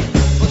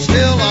 but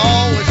still I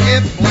always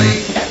get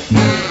blamed.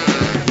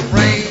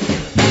 Framed."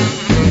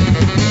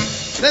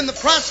 Then the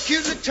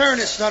prosecuting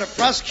attorney started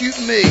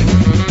prosecuting me.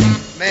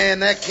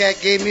 Man, that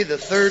cat gave me the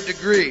 3rd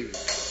degree.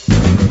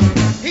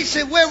 He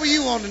said, "Where were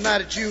you on the night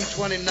of June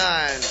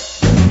 29?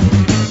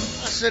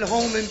 I said,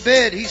 "Home in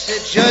bed." He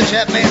said, "Judge,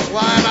 that man's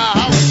lying."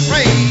 I was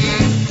framed.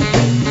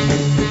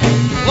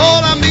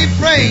 Lord, I'm being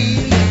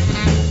framed.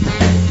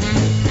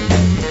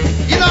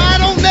 You know, I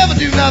don't never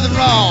do nothing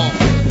wrong,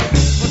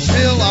 but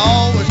still I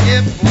always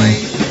get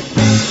blamed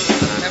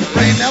and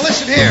framed. Now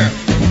listen here.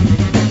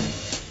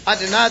 I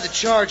denied the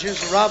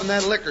charges of robbing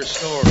that liquor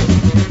store.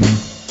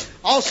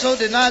 Also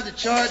denied the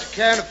charge of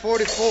carrying a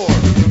 44.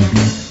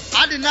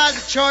 I denied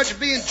the charge of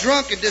being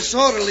drunk and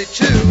disorderly,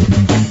 too.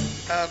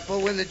 But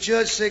when the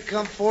judge said,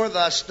 "Come forth,"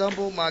 I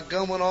stumbled, my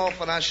gun went off,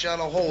 and I shot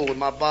a hole in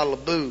my bottle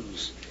of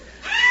booze.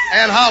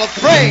 And holler,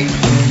 "Framed.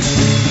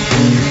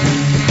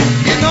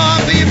 You know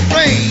I'm being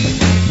framed.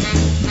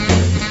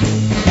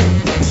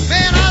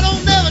 Man, I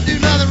don't never do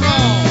nothing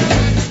wrong.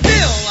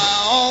 Still,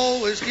 I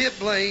always get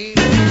blamed.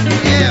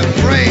 Yeah,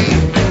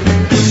 framed."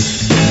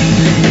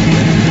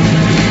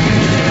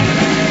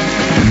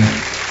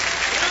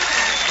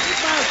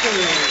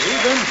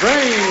 He's been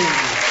framed.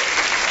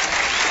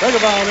 Think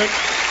about it.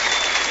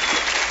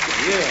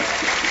 Yeah.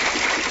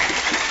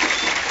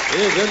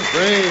 He's been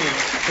framed.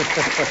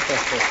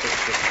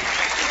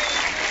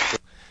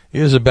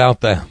 Here's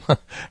about the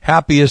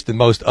happiest and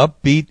most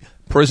upbeat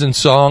prison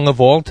song of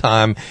all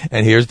time,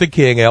 and here's the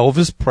king,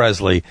 Elvis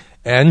Presley,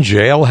 and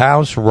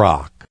Jailhouse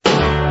Rock.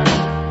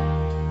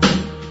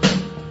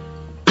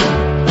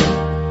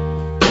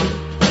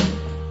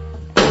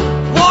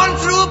 Walking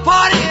through a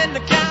party in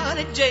the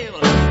county jail.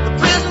 The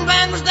prison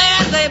band was there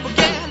and they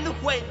began to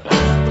wail.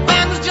 The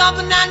band was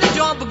jumping and the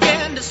joint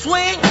began to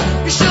swing.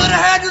 You should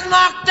have heard this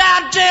knocked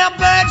out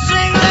jailbird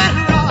sing. Let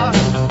it rock.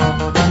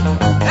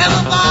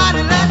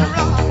 Everybody let it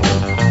rock.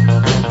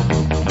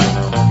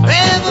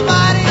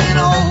 Everybody in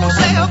old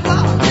cell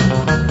block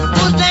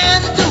was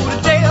dancing to the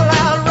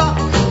jailhouse rock.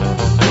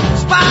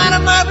 Spider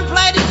Murphy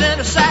played his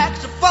tenor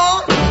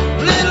saxophone.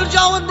 Little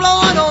Joe was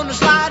blowing on the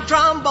slide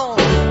trombone.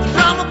 The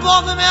drummer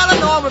boy from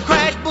Illinois would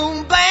crash,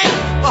 boom, bang.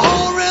 The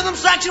whole rhythm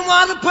section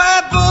was a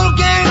Purple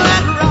Gang.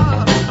 Let's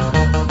rock.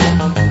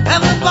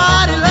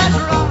 Everybody, let's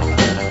rock.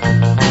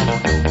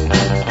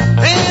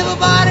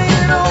 Everybody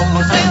in old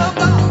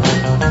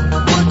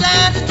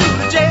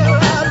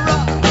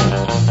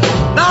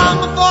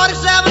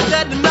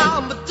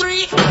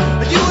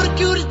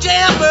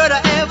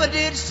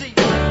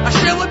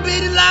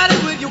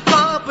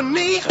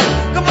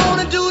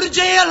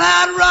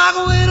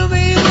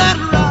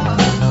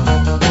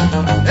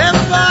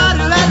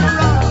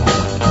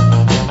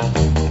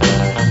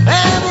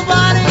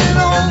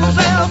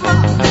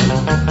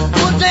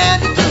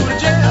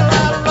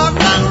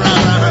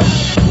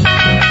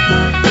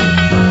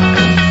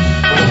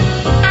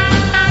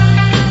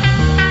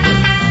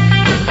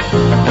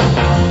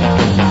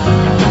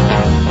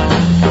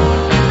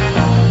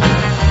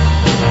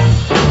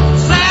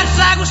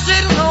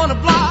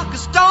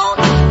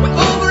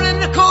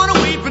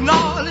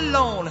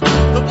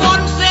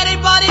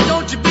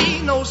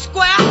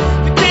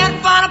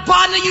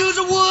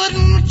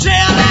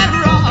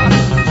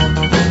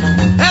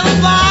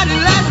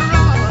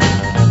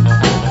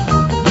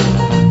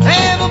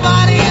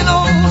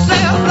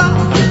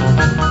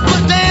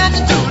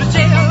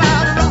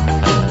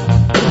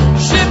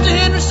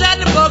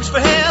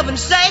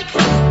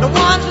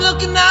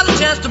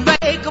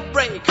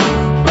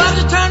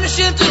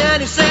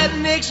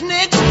Nicks,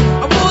 nicks.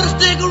 I wanna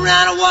stick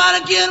around, I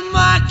wanna get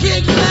my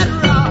kicks. Let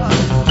it rock.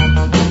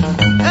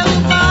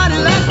 Everybody,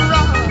 let it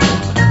rock.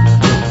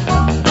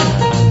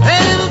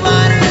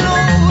 Everybody in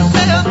old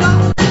cell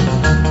block.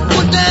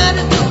 Put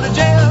down into the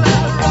jail,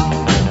 let it rock.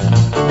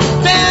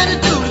 Down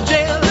into the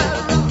jail, let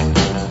it rock.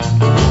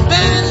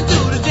 Down into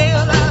the jail,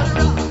 let it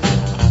rock.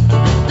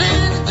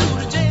 Down into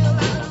the jail,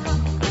 let it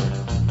rock.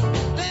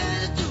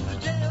 Down into the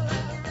jail, let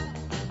it rock.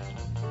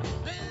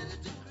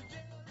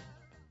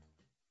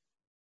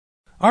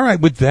 All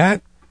right, with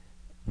that,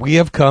 we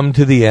have come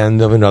to the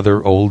end of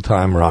another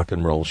old-time rock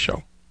and roll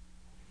show.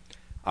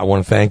 I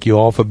want to thank you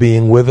all for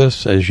being with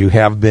us, as you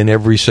have been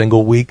every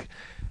single week.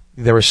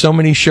 There are so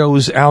many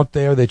shows out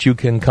there that you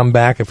can come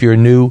back if you're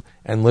new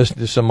and listen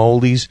to some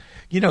oldies.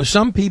 You know,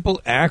 some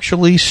people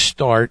actually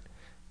start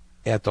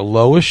at the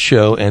lowest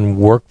show and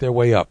work their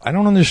way up. I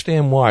don't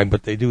understand why,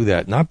 but they do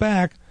that. Not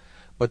back,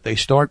 but they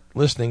start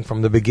listening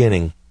from the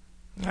beginning.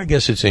 I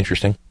guess it's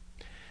interesting.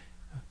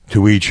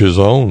 To each his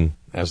own,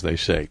 as they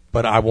say.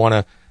 But I want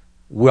to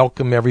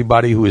welcome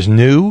everybody who is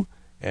new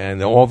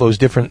and all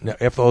those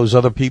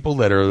other people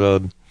that are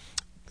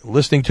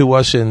listening to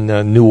us in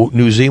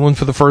New Zealand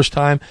for the first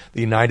time, the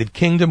United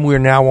Kingdom. We're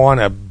now on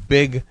a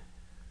big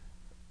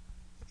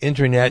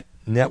internet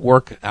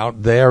network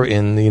out there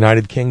in the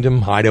United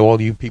Kingdom. Hi to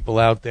all you people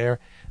out there.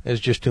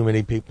 There's just too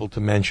many people to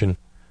mention.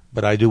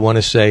 But I do want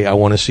to say I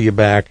want to see you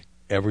back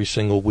every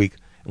single week.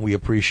 And we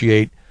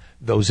appreciate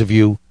those of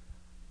you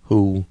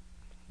who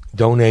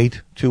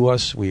donate to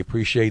us. We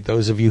appreciate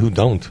those of you who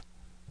don't,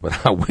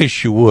 but I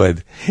wish you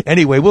would.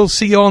 Anyway, we'll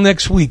see you all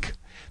next week.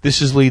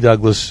 This is Lee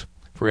Douglas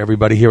for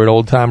everybody here at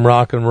Old Time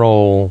Rock and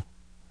Roll.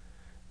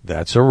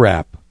 That's a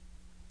wrap.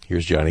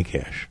 Here's Johnny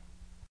Cash.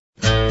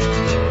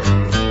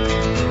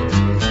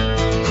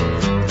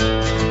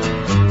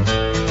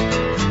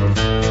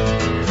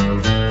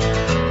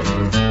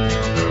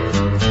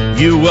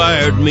 You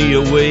wired me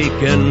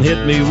awake and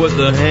hit me with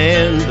a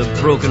hand of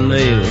broken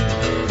nails.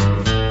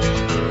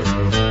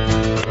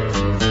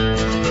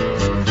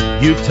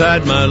 You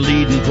tied my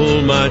lead and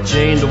pulled my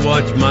chain to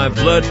watch my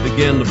blood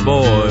begin to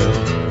boil.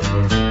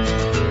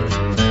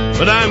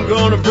 But I'm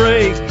gonna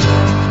break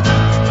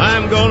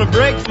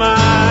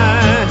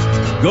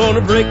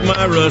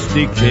my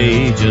rusty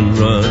cage and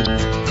run.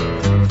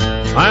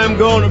 I'm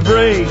gonna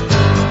break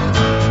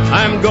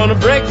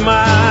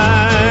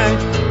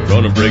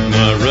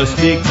my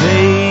rusty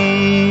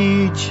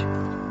cage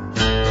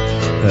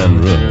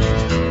and run.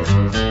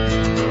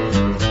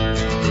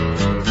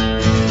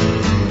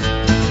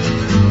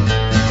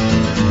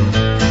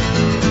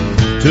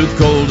 Too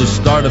cold to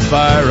start a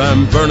fire,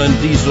 I'm burning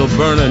diesel,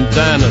 burning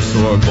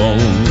dinosaur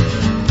bones.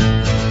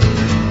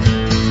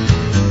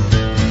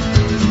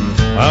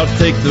 I'll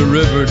take the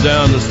river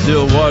down to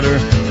Stillwater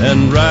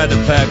and ride a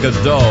pack of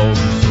dogs.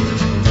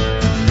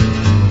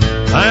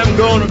 I'm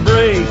gonna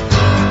break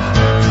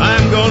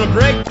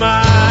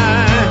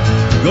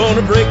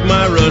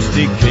my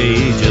rusty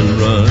cage and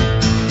run.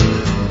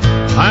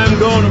 I'm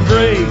gonna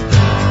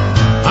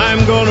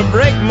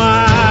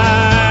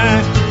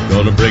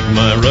break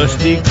my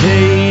rusty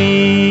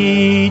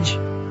cage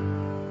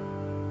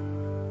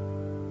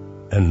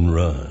and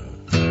run.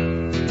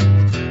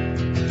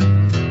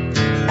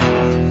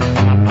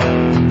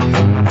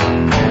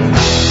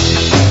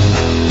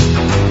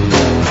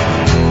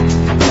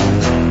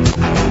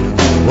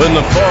 When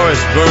the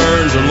forest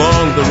burns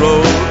along the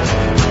road,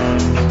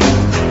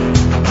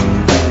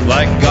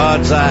 like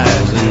God's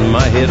eyes in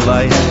my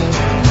headlights,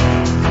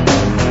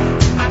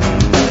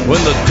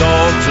 when the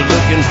dogs are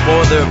looking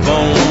for their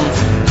bones,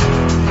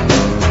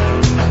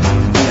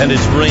 and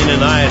it's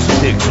raining ice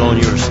picks on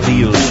your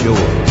steel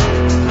shore,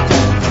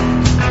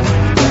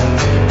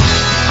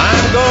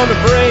 I'm gonna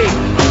break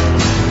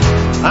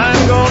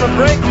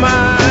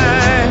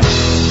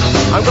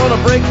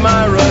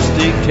my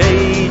rusty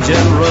cage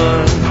and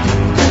run.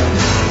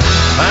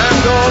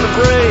 I'm gonna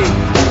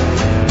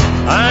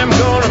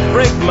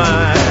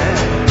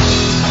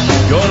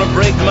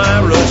break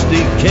my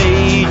rusty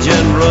cage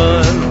and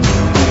run.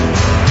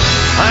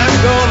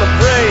 I'm gonna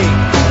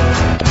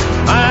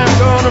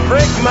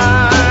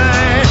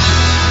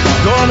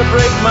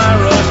break my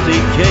rusty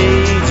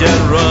cage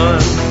and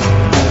run.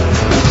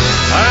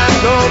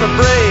 I'm gonna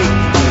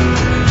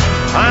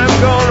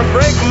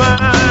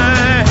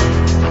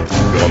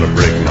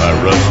break my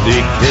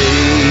rusty cage.